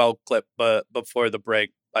Jalen Noel clip before the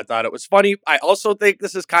break. I thought it was funny. I also think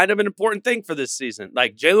this is kind of an important thing for this season.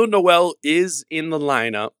 Like, Jalen Noel is in the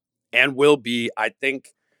lineup and will be, I think,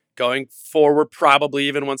 going forward, probably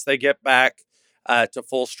even once they get back to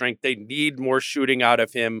full strength. They need more shooting out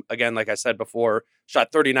of him. Again, like I said before,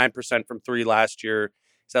 shot 39% from three last year.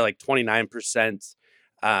 He's at like 29%.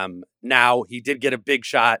 Now, he did get a big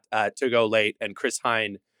shot to go late, and Chris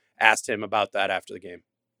Hine asked him about that after the game.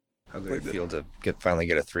 How good it feel to finally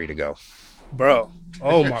get a three to go? Bro,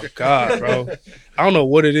 oh my God, bro. I don't know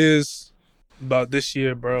what it is about this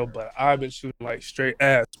year, bro, but I've been shooting like straight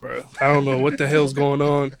ass, bro. I don't know what the hell's going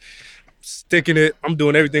on. I'm sticking it. I'm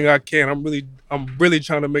doing everything I can. I'm really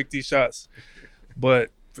trying to make these shots. But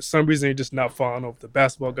for some reason, you're just not falling off the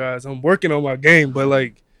basketball guys. I'm working on my game, but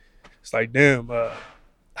like, it's like, damn, the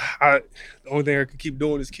only thing I can keep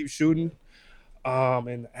doing is keep shooting.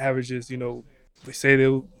 And the averages, they say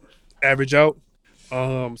they'll average out.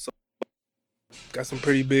 So got some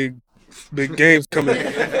pretty big games coming.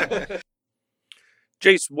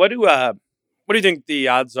 Jace, what do you think the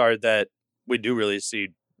odds are that we do really see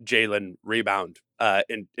Jalen rebound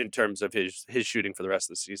in terms of his shooting for the rest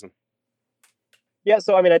of the season? Yeah,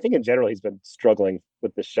 so I mean, I think in general he's been struggling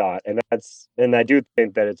with the shot, and I do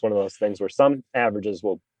think that it's one of those things where some averages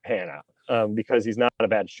will pan out because he's not a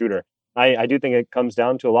bad shooter. I do think it comes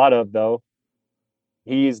down to a lot of, though,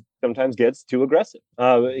 he's sometimes gets too aggressive.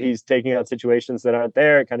 He's taking out situations that aren't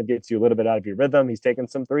there. It kind of gets you a little bit out of your rhythm. He's taking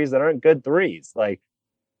some threes that aren't good threes. Like,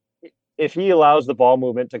 if he allows the ball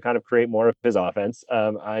movement to kind of create more of his offense,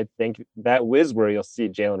 I think that is where you'll see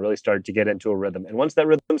Jalen really start to get into a rhythm. And once that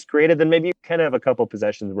rhythm's created, then maybe you can have a couple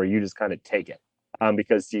possessions where you just kind of take it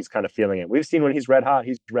because he's kind of feeling it. We've seen when he's red hot,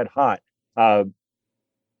 he's red hot.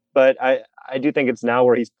 But I do think it's now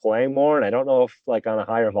where he's playing more, and I don't know if like on a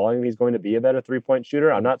higher volume he's going to be a better 3-point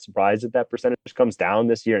shooter. I'm not surprised that percentage comes down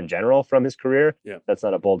this year in general from his career. Yeah. That's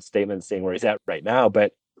not a bold statement seeing where he's at right now,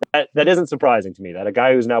 but that isn't surprising to me. That a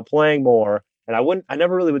guy who's now playing more, and I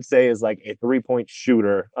never really would say is like a 3-point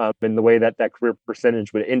shooter in the way that career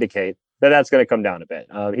percentage would indicate that's going to come down a bit.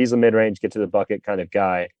 He's a mid-range, get to the bucket kind of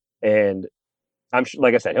guy, and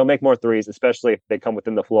like I said, he'll make more threes, especially if they come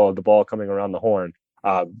within the flow of the ball coming around the horn.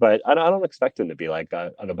 But I don't expect him to be like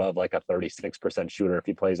an above like a 36% shooter if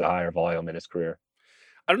he plays a higher volume in his career.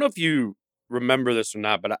 I don't know if you remember this or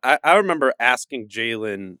not, but I remember asking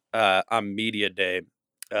Jalen on media day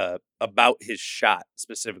about his shot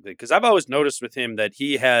specifically, because I've always noticed with him that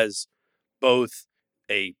he has both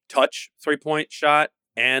a touch 3-point shot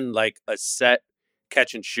and like a set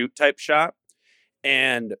catch and shoot type shot,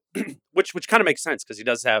 and which kind of makes sense because he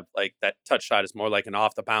does have like that touch shot is more like an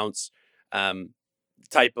off the bounce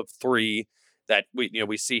type of three that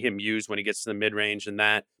we see him use when he gets to the mid range and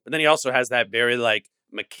that. But then he also has that very like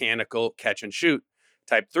mechanical catch and shoot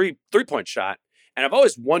type 3-point shot. And I've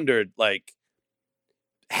always wondered, like,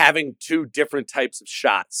 having two different types of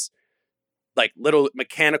shots, like little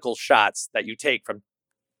mechanical shots that you can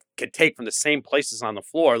take from the same places on the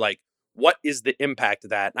floor, like what is the impact of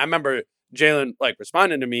that? And I remember Jalen like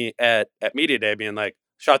responding to me at media day being like,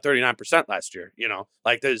 shot 39% last year,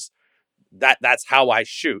 like that's how I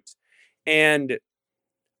shoot. And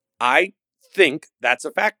I think that's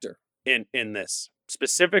a factor in this,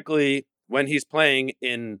 specifically when he's playing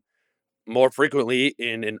in more frequently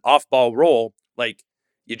in an off-ball role. Like,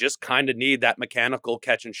 you just kind of need that mechanical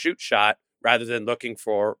catch and shoot shot rather than looking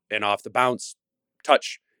for an off the bounce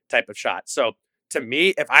touch type of shot. So to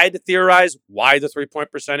me, if I had to theorize why the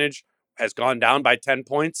 3-point percentage has gone down by 10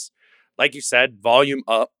 points, like you said, volume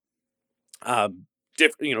up, kind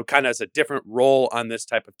of as a different role on this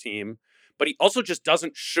type of team, but he also just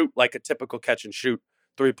doesn't shoot like a typical catch and shoot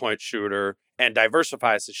 3-point shooter and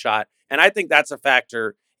diversifies his shot. And I think that's a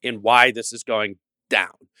factor in why this is going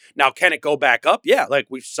down. Now, can it go back up? Yeah, like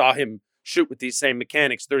we saw him shoot with these same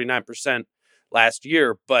mechanics, 39% last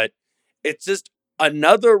year, but it's just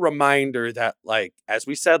another reminder that, like, as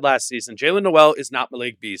we said last season, Jalen Noel is not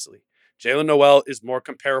Malik Beasley. Jalen Noel is more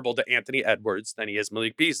comparable to Anthony Edwards than he is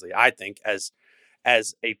Malik Beasley, I think, as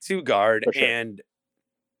a 2-guard. Sure. And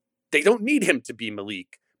they don't need him to be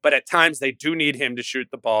Malik, but at times they do need him to shoot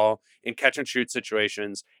the ball in catch and shoot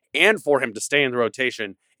situations, and for him to stay in the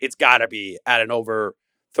rotation, it's got to be at an over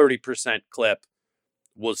 30% clip.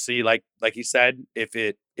 We'll see, like he said, if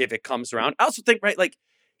it comes around. I also think, right, like,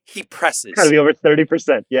 he presses. Got to be over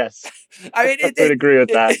 30%. Yes, I mean, I would agree with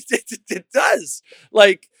that. It does.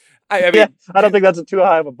 Like, I mean, yeah, I don't think that's too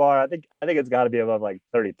high of a bar. I think it's got to be above like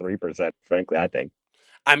 33%. Frankly, I think.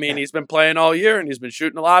 I mean, he's been playing all year and he's been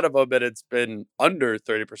shooting a lot of them, but it's been under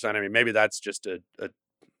 30%. I mean, maybe that's just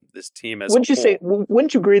this team as.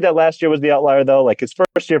 Wouldn't you agree that last year was the outlier though? Like his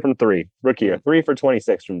first year from 3, rookie year, 3 for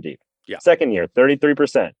 26 from deep. Yeah. Second year,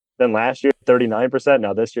 33%. Then last year, 39%.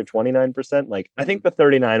 Now this year, 29%. Like, I think the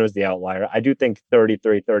 39 was the outlier. I do think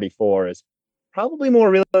 33, 34 is probably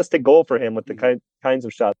more realistic goal for him with the kinds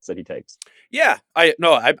of shots that he takes. Yeah,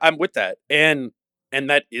 I'm with that. And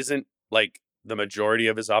that isn't like the majority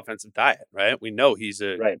of his offensive diet, right? We know he's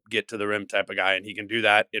a get to the rim type of guy, and he can do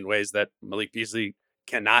that in ways that Malik Beasley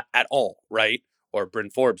cannot at all, right? Or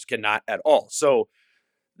Bryn Forbes cannot at all. So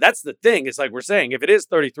that's the thing. It's like we're saying, if it is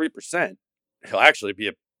 33%, he'll actually be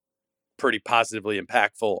a pretty positively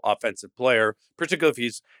impactful offensive player, particularly if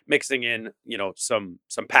he's mixing in, some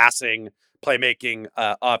passing, playmaking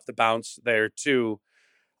off the bounce there too.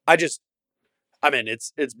 It's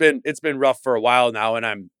been rough for a while now,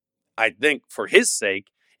 and I think for his sake,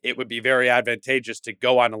 it would be very advantageous to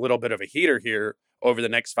go on a little bit of a heater here over the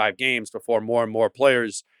next 5 games before more and more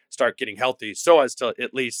players start getting healthy, so as to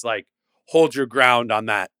at least like hold your ground on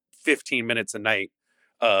that 15 minutes a night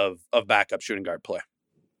of backup shooting guard play.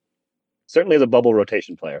 Certainly as a bubble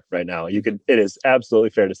rotation player right now, it is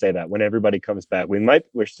absolutely fair to say that when everybody comes back,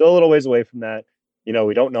 we're still a little ways away from that.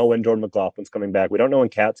 We don't know when Jordan McLaughlin's coming back. We don't know when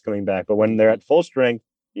Cat's coming back, but when they're at full strength,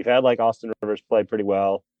 you've had like Austin Rivers play pretty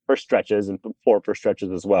well for stretches and for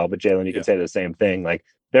stretches as well. But Jalen, you can say the same thing. Like,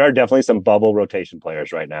 there are definitely some bubble rotation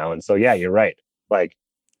players right now. And so, yeah, you're right. Like,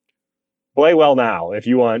 play well now if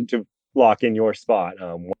you want to lock in your spot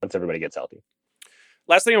once everybody gets healthy.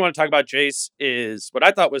 Last thing I want to talk about, Jace, is what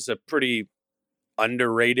I thought was a pretty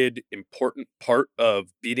underrated, important part of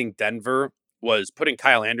beating Denver was putting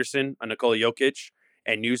Kyle Anderson on Nikola Jokic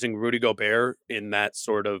and using Rudy Gobert in that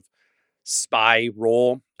sort of spy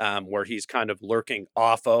role where he's kind of lurking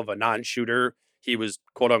off of a non-shooter. He was,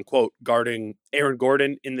 quote unquote, guarding Aaron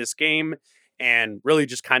Gordon in this game and really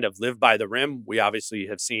just kind of live by the rim. We obviously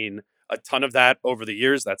have seen a ton of that over the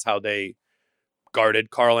years. That's how they guarded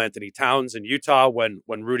Karl Anthony Towns in Utah when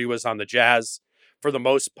Rudy was on the Jazz for the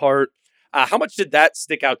most part. How much did that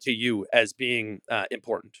stick out to you as being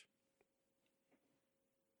important?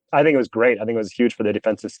 I think it was great. I think it was huge for the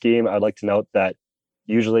defensive scheme. I'd like to note that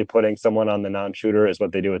usually putting someone on the non-shooter is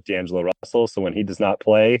what they do with D'Angelo Russell. So when he does not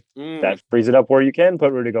play, that frees it up where you can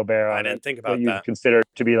put Rudy Gobert on. I didn't think about what you that. Consider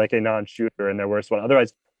to be like a non-shooter in their worst one.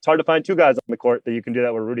 Otherwise, it's hard to find 2 guys on the court that you can do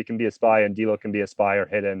that where Rudy can be a spy and D'Lo can be a spy or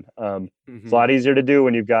hidden. It's a lot easier to do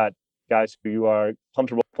when you've got guys who you are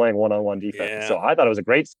comfortable playing one-on-one defense. Yeah. So I thought it was a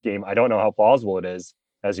great scheme. I don't know how plausible it is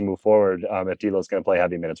as you move forward if D'Lo's going to play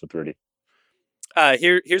heavy minutes with Rudy.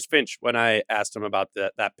 Here's Finch when I asked him about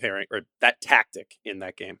that pairing or that tactic in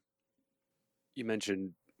that game. You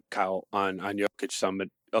mentioned Kyle on Jokic some, but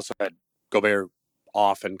also had Gobert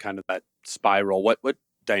off and kind of that spiral. What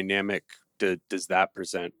dynamic does that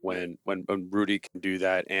present when Rudy can do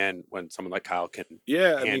that and when someone like Kyle can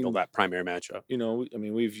handle that primary matchup?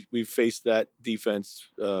 We've faced that defense,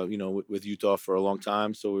 with Utah for a long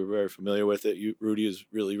time, so we're very familiar with it. Rudy is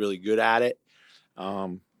really, really good at it.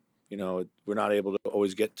 We're not able to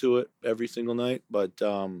always get to it every single night, but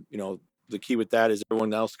the key with that is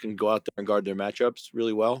everyone else can go out there and guard their matchups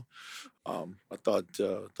really well. I thought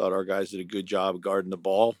our guys did a good job guarding the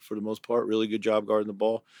ball for the most part. Really good job guarding the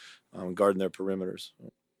ball, guarding their perimeters.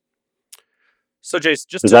 So, Jace,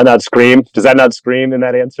 does that not scream? Does that not scream in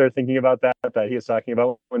that answer? Thinking about that he was talking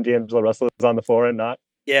about when D'Angelo Russell is on the floor and not.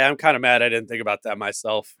 Yeah, I'm kind of mad I didn't think about that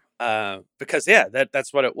myself. Because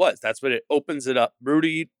that's what it was. That's what it opens it up.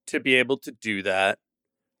 Rudy, to be able to do that,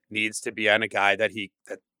 needs to be on a guy that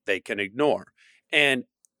they can ignore. And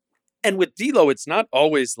with D'Lo, it's not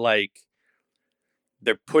always like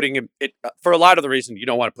they're putting him for a lot of the reason you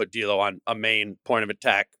don't want to put D'Lo on a main point of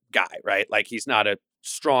attack guy, right? Like, he's not a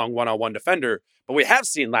strong one-on-one defender, but we have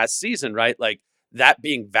seen last season, right? Like, that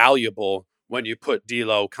being valuable when you put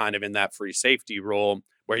D'Lo kind of in that free safety role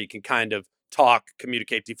where he can kind of talk,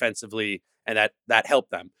 communicate defensively, and that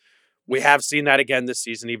helped them. We have seen that again this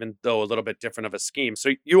season, even though a little bit different of a scheme.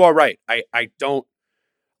 So you are right. I don't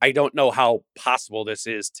know how possible this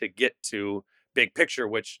is to get to big picture,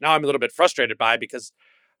 which now I'm a little bit frustrated by, because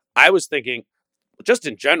I was thinking, just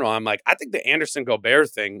in general, I'm like, I think the Anderson Gobert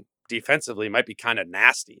thing defensively might be kind of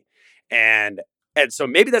nasty. And so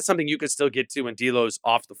maybe that's something you could still get to when D'Lo's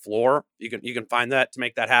off the floor. You can find that to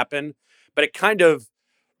make that happen. But it kind of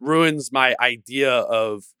ruins my idea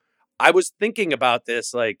of, I was thinking about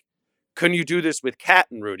this, like, couldn't you do this with Cat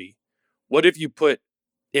and Rudy? What if you put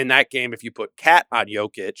in that game, if you put Cat on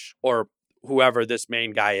Jokic or whoever this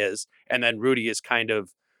main guy is, and then Rudy is kind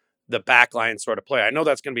of the backline sort of player? I know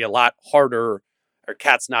that's going to be a lot harder, or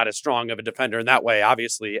Cat's not as strong of a defender in that way,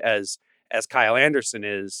 obviously, as Kyle Anderson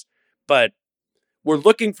is, but we're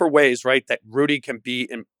looking for ways, right, that Rudy can be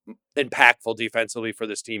impactful defensively for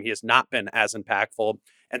this team. He has not been as impactful.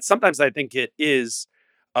 And sometimes I think it is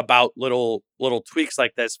about little tweaks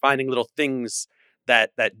like this, finding little things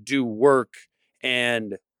that do work.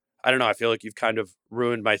 And I don't know, I feel like you've kind of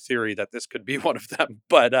ruined my theory that this could be one of them.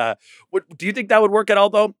 But do you think that would work at all,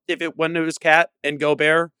 though, when it was Cat and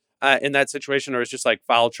Gobert in that situation, or it's just like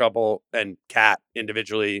foul trouble and Cat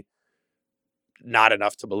individually not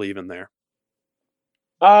enough to believe in there?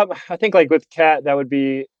 I think like with Cat, that would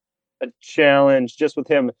be a challenge just with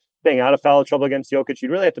him staying out of foul trouble against Jokic.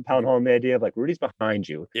 You'd really have to pound home the idea of like Rudy's behind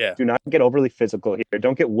you. Yeah. Do not get overly physical here.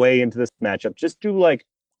 Don't get way into this matchup. Just do like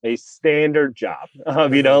a standard job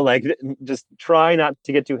of, like just try not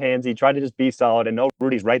to get too handsy. Try to just be solid and know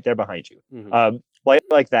Rudy's right there behind you. Play it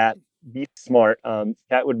like that. Be smart.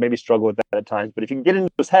 Cat would maybe struggle with that at times, but if you can get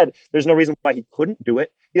into his head, there's no reason why he couldn't do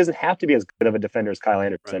it. He doesn't have to be as good of a defender as Kyle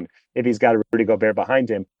Anderson if he's got Rudy Gobert behind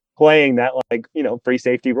him, playing that like free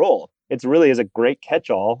safety role. It's really is a great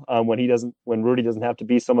catch-all when Rudy doesn't have to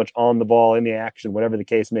be so much on the ball in the action, whatever the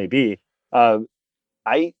case may be.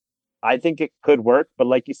 I think it could work, but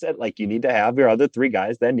like you said, like you need to have your other three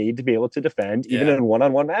guys that need to be able to defend even in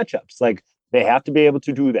one-on-one matchups. Like they have to be able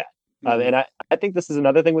to do that. And I think this is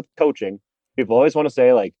another thing with coaching. People always want to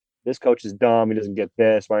say like, this coach is dumb. He doesn't get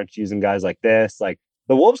this. Why aren't you using guys like this? Like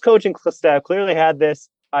the Wolves coaching staff clearly had this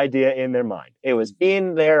idea in their mind. It was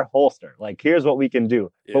in their holster. Like, here's what we can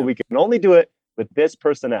do, but we can only do it with this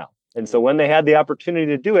personnel. And so when they had the opportunity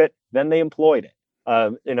to do it, then they employed it.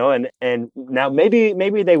 And now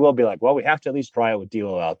maybe they will be like, well, we have to at least try it with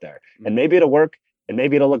D'Lo out there, and maybe it'll work, and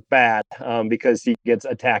maybe it'll look bad because he gets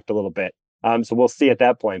attacked a little bit. So we'll see at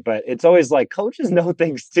that point. But it's always like coaches know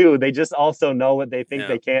things too. They just also know what they think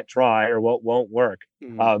they can't try or what won't work.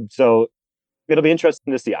 So it'll be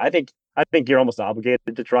interesting to see. I think you're almost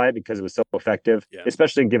obligated to try it because it was so effective,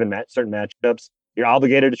 especially in given certain matchups. You're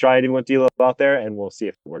obligated to try it even with D'Lo out there, and we'll see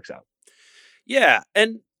if it works out. Yeah,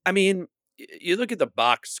 and I mean, you look at the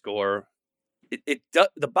box score.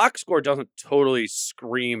 The box score doesn't totally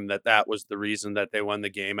scream that was the reason that they won the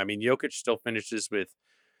game. I mean, Jokic still finishes with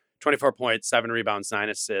 24 points, 7 rebounds, 9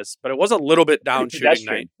 assists, but it was a little bit down shooting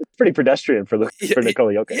night. It's pretty pedestrian for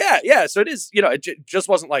Nikola Jokic. Yeah. So it is, it just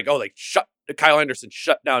wasn't like, Kyle Anderson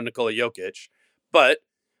shut down Nikola Jokic, but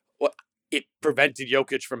it prevented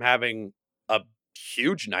Jokic from having a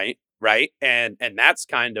huge night, right? And that's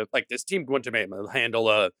kind of like this team wouldn't have been able to handle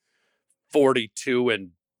a 42 and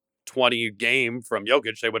 20 game from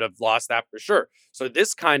Jokic. They would have lost that for sure. So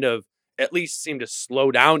this kind of at least seemed to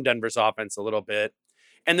slow down Denver's offense a little bit.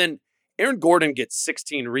 And then Aaron Gordon gets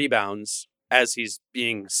 16 rebounds as he's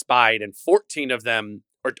being spied, and 12 of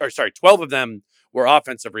them were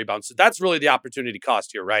offensive rebounds. So that's really the opportunity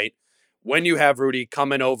cost here, right? When you have Rudy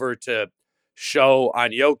coming over to show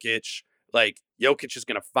on Jokic, like Jokic is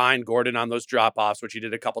going to find Gordon on those drop-offs, which he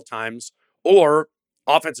did a couple times, or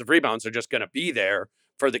offensive rebounds are just going to be there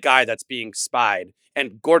for the guy that's being spied.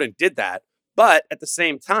 And Gordon did that. But at the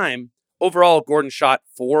same time, overall, Gordon shot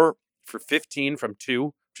 4 for 15 from 2,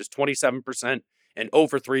 which is 27%, and 0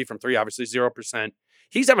 for 3 from 3, obviously 0%.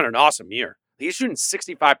 He's having an awesome year. He's shooting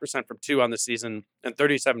 65% from 2 on the season and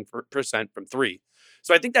 37% from 3.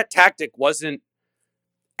 So I think that tactic wasn't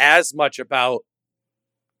as much about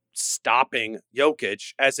stopping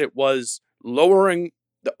Jokic as it was lowering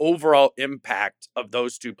the overall impact of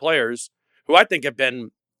those two players, who I think have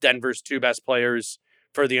been Denver's 2 best players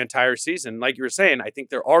for the entire season. Like you were saying, I think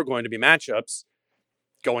there are going to be matchups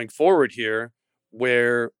going forward here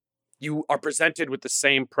where you are presented with the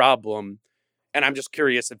same problem. And I'm just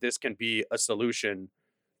curious if this can be a solution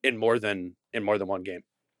in more than one game.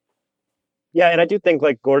 Yeah, and I do think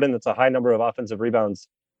like Gordon, that's a high number of offensive rebounds.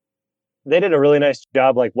 They did a really nice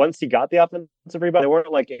job. Like once he got the offensive rebound, they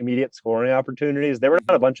weren't like immediate scoring opportunities. They were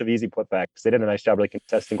not a bunch of easy putbacks. They did a nice job like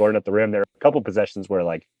contesting Gordon at the rim. There were a couple possessions where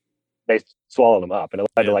like they swallowed him up, and it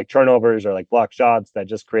led to like turnovers or like block shots that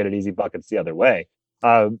just created easy buckets the other way.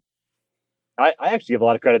 I actually give a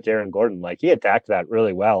lot of credit to Aaron Gordon. Like he attacked that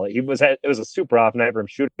really well. It was a super off night for him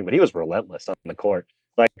shooting, but he was relentless on the court.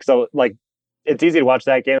 Like it's easy to watch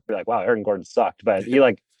that game and be like, wow, Aaron Gordon sucked, but he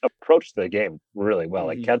like approached the game really well.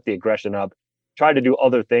 Like kept the aggression up, tried to do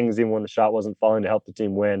other things even when the shot wasn't falling to help the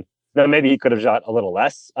team win. Now maybe he could have shot a little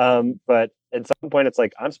less, but at some point it's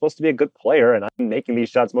like I'm supposed to be a good player and I'm making these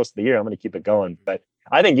shots most of the year. I'm going to keep it going. But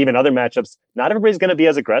I think even other matchups, not everybody's going to be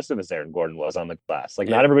as aggressive as Aaron Gordon was on the glass. Like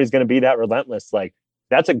not everybody's going to be that relentless. Like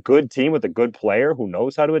that's a good team with a good player who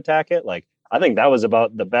knows how to attack it. Like I think that was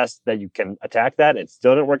about the best that you can attack that. It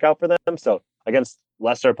still didn't work out for them. So against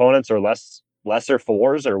lesser opponents or lesser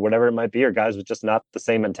fours or whatever it might be, or guys with just not the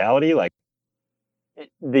same mentality, like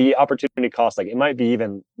the opportunity cost, like it might be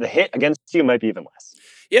even the hit against you might be even less.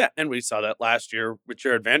 Yeah, and we saw that last year with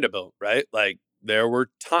Jared Vanderbilt, right? Like there were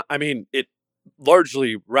it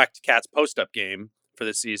largely wrecked Cat's post-up game for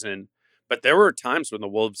the season, but there were times when the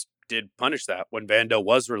Wolves did punish that, when Vando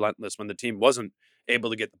was relentless, when the team wasn't able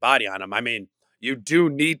to get the body on him. I mean, you do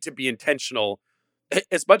need to be intentional.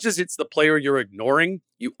 As much as it's the player you're ignoring,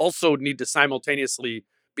 you also need to simultaneously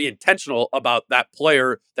be intentional about that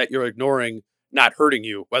player that you're ignoring not hurting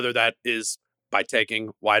you, whether that is by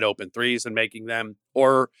taking wide open threes and making them,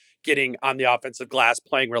 or getting on the offensive glass,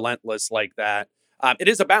 playing relentless like that. It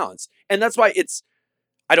is a balance. And that's why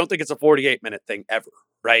I don't think it's a 48-minute thing ever,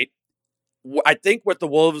 right? I think what the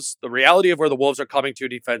reality of where the Wolves are coming to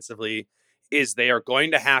defensively is they are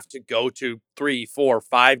going to have to go to 3, 4,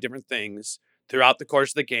 5 different things throughout the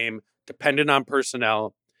course of the game, dependent on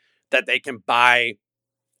personnel, that they can buy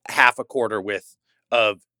half a quarter with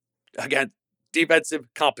of, again, defensive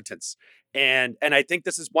competence. And I think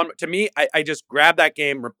this is one, to me, I just grab that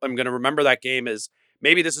game. I'm going to remember that game as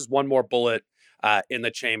maybe this is one more bullet in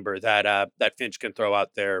the chamber that Finch can throw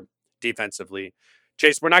out there defensively.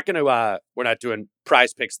 Jace, we're not doing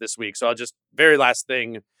prize picks this week. So I'll just, very last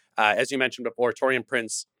thing, as you mentioned before, Taurean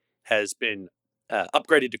Prince has been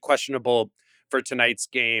upgraded to questionable for tonight's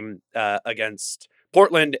game against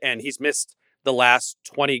Portland, and he's missed the last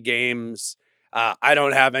 20 games. I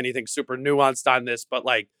don't have anything super nuanced on this, but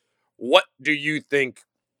like, what do you think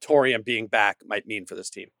Taurean being back might mean for this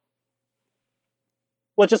team?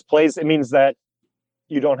 Well, it means that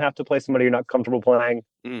you don't have to play somebody you're not comfortable playing.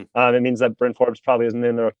 It means that Bryn Forbes probably isn't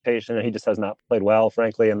in the rotation, and he just has not played well,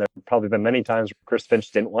 frankly. And there have probably been many times where Chris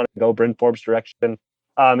Finch didn't want to go Bryn Forbes' direction.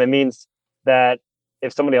 It means that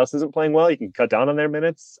if somebody else isn't playing well, you can cut down on their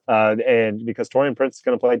minutes. And because Taurean Prince is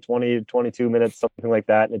going to play 20, 22 minutes, something like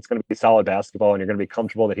that, and it's going to be solid basketball, and you're going to be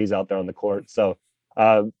comfortable that he's out there on the court. So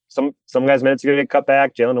some guys' minutes are going to get cut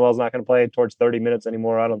back. Jalen Noel's not going to play towards 30 minutes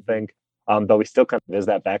anymore, I don't think. Though he still kind of is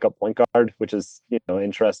that backup point guard, which is,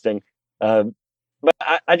 interesting. But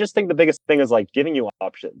I just think the biggest thing is like giving you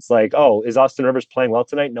options. Like, oh, is Austin Rivers playing well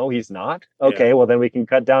tonight? No, he's not. Okay, well then we can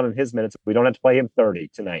cut down on his minutes. We don't have to play him 30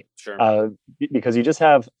 tonight. Sure. Because you just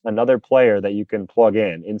have another player that you can plug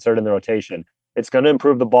in, insert in the rotation. It's going to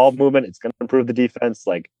improve the ball movement. It's going to improve the defense.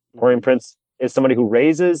 Like Taurean Prince is somebody who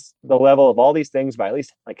raises the level of all these things by at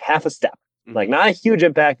least like half a step. Like not a huge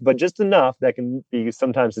impact, but just enough that can be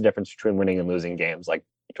sometimes the difference between winning and losing games. Like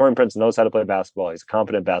Taurean Prince knows how to play basketball. He's a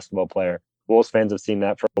competent basketball player. Wolves fans have seen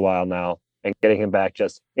that for a while now, and getting him back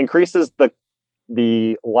just increases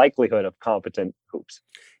the likelihood of competent hoops.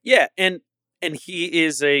 Yeah, and he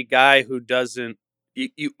is a guy who doesn't.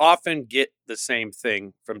 You often get the same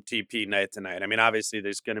thing from TP night to night. I mean, obviously,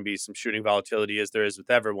 there's going to be some shooting volatility as there is with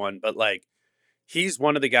everyone, but like he's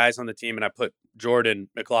one of the guys on the team, and I put Jordan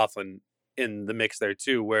McLaughlin in the mix there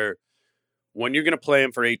too, where when you're going to play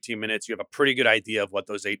him for 18 minutes, you have a pretty good idea of what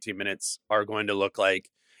those 18 minutes are going to look like.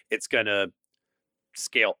 It's going to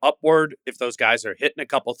scale upward if those guys are hitting a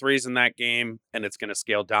couple threes in that game, and it's going to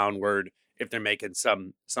scale downward if they're making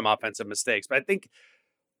some offensive mistakes. But I think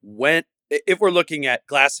if we're looking at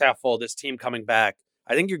glass half full, this team coming back,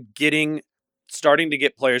 I think you're starting to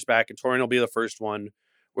get players back, and Taurean will be the first one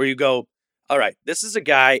where you go, all right, this is a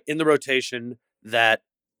guy in the rotation that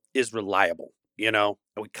is reliable, and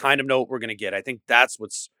we kind of know what we're going to get. I think that's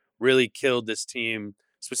what's really killed this team,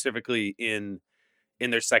 specifically in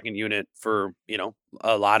their second unit for,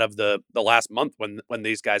 a lot of the last month when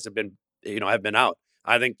these guys have been, have been out.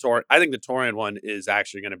 I think the Taurean one is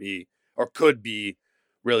actually going to be, or could be,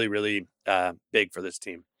 really, really big for this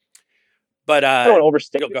team. But I don't want to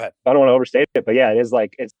overstate go ahead. I don't want to overstate it, but yeah, it is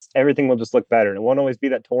like everything will just look better. And it won't always be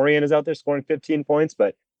that Taurean is out there scoring 15 points,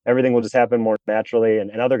 but everything will just happen more naturally, and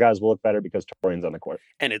other guys will look better because Taurean's on the court.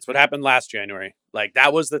 And it's what happened last January. Like,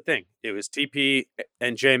 that was the thing. It was TP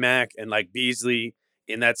and J-Mac and like Beasley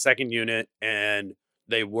in that second unit, and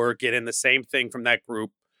they were getting the same thing from that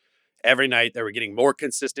group every night. They were getting more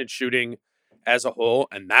consistent shooting as a whole,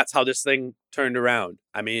 and that's how this thing turned around.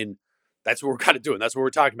 I mean, that's what we're kind of doing. That's what we're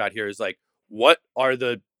talking about here is like, what are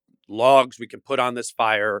the logs we can put on this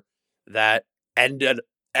fire that end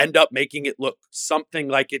up making it look something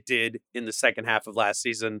like it did in the second half of last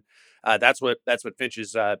season. That's what Finch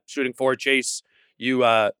is shooting for. Jace, you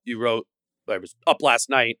wrote, I was up last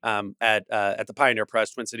night at the Pioneer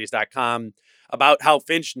Press, TwinCities.com, about how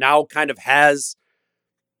Finch now kind of has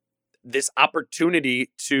this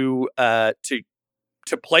opportunity to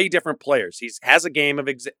play different players. He has a game of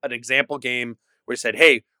an example game where he said,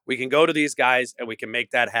 hey, we can go to these guys and we can make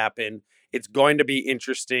that happen. It's going to be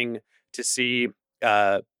interesting to see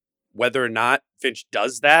whether or not Finch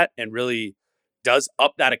does that and really does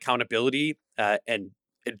up that accountability and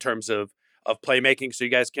in terms of playmaking. So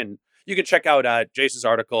you can check out Jace's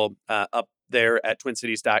article up there at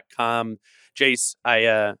twincities.com. Jace,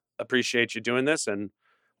 I appreciate you doing this, and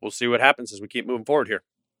we'll see what happens as we keep moving forward here.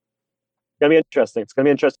 It's going to be interesting. It's going to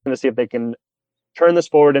be interesting to see if they can turn this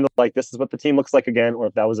forward into like, this is what the team looks like again, or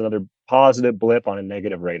if that was another positive blip on a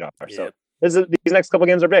negative radar. Yeah. So these next couple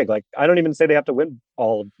games are big. Like, I don't even say they have to win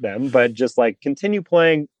all of them, but just like continue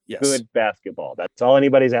playing good basketball. That's all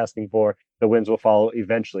anybody's asking for. The wins will follow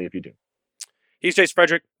eventually if you do. He's Jace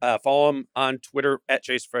Frederic. Follow him on Twitter at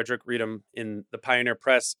Jace Frederic. Read him in the Pioneer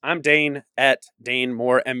Press. I'm Dane at Dane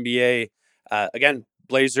Moore NBA. Again,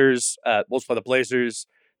 Blazers. We'll play the Blazers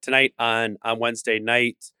tonight on Wednesday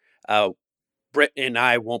night. Britt and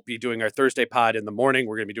I won't be doing our Thursday pod in the morning.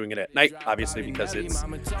 We're going to be doing it at night, obviously, because it's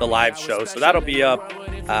the live show. So that'll be up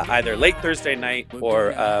either late Thursday night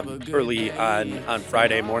or early on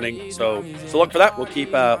Friday morning. So look for that. We'll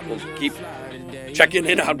keep checking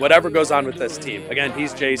in on whatever goes on with this team. Again,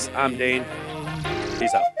 he's Jace. I'm Dane.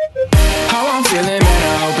 Peace out. How I'm feeling, man,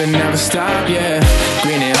 I hope it never stop, yeah.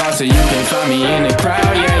 Green and hot so you can find me in the crowd,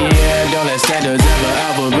 yeah. Don't let standards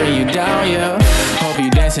ever bring you down, yeah. Hope you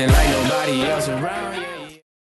dancing like nobody else around, yeah.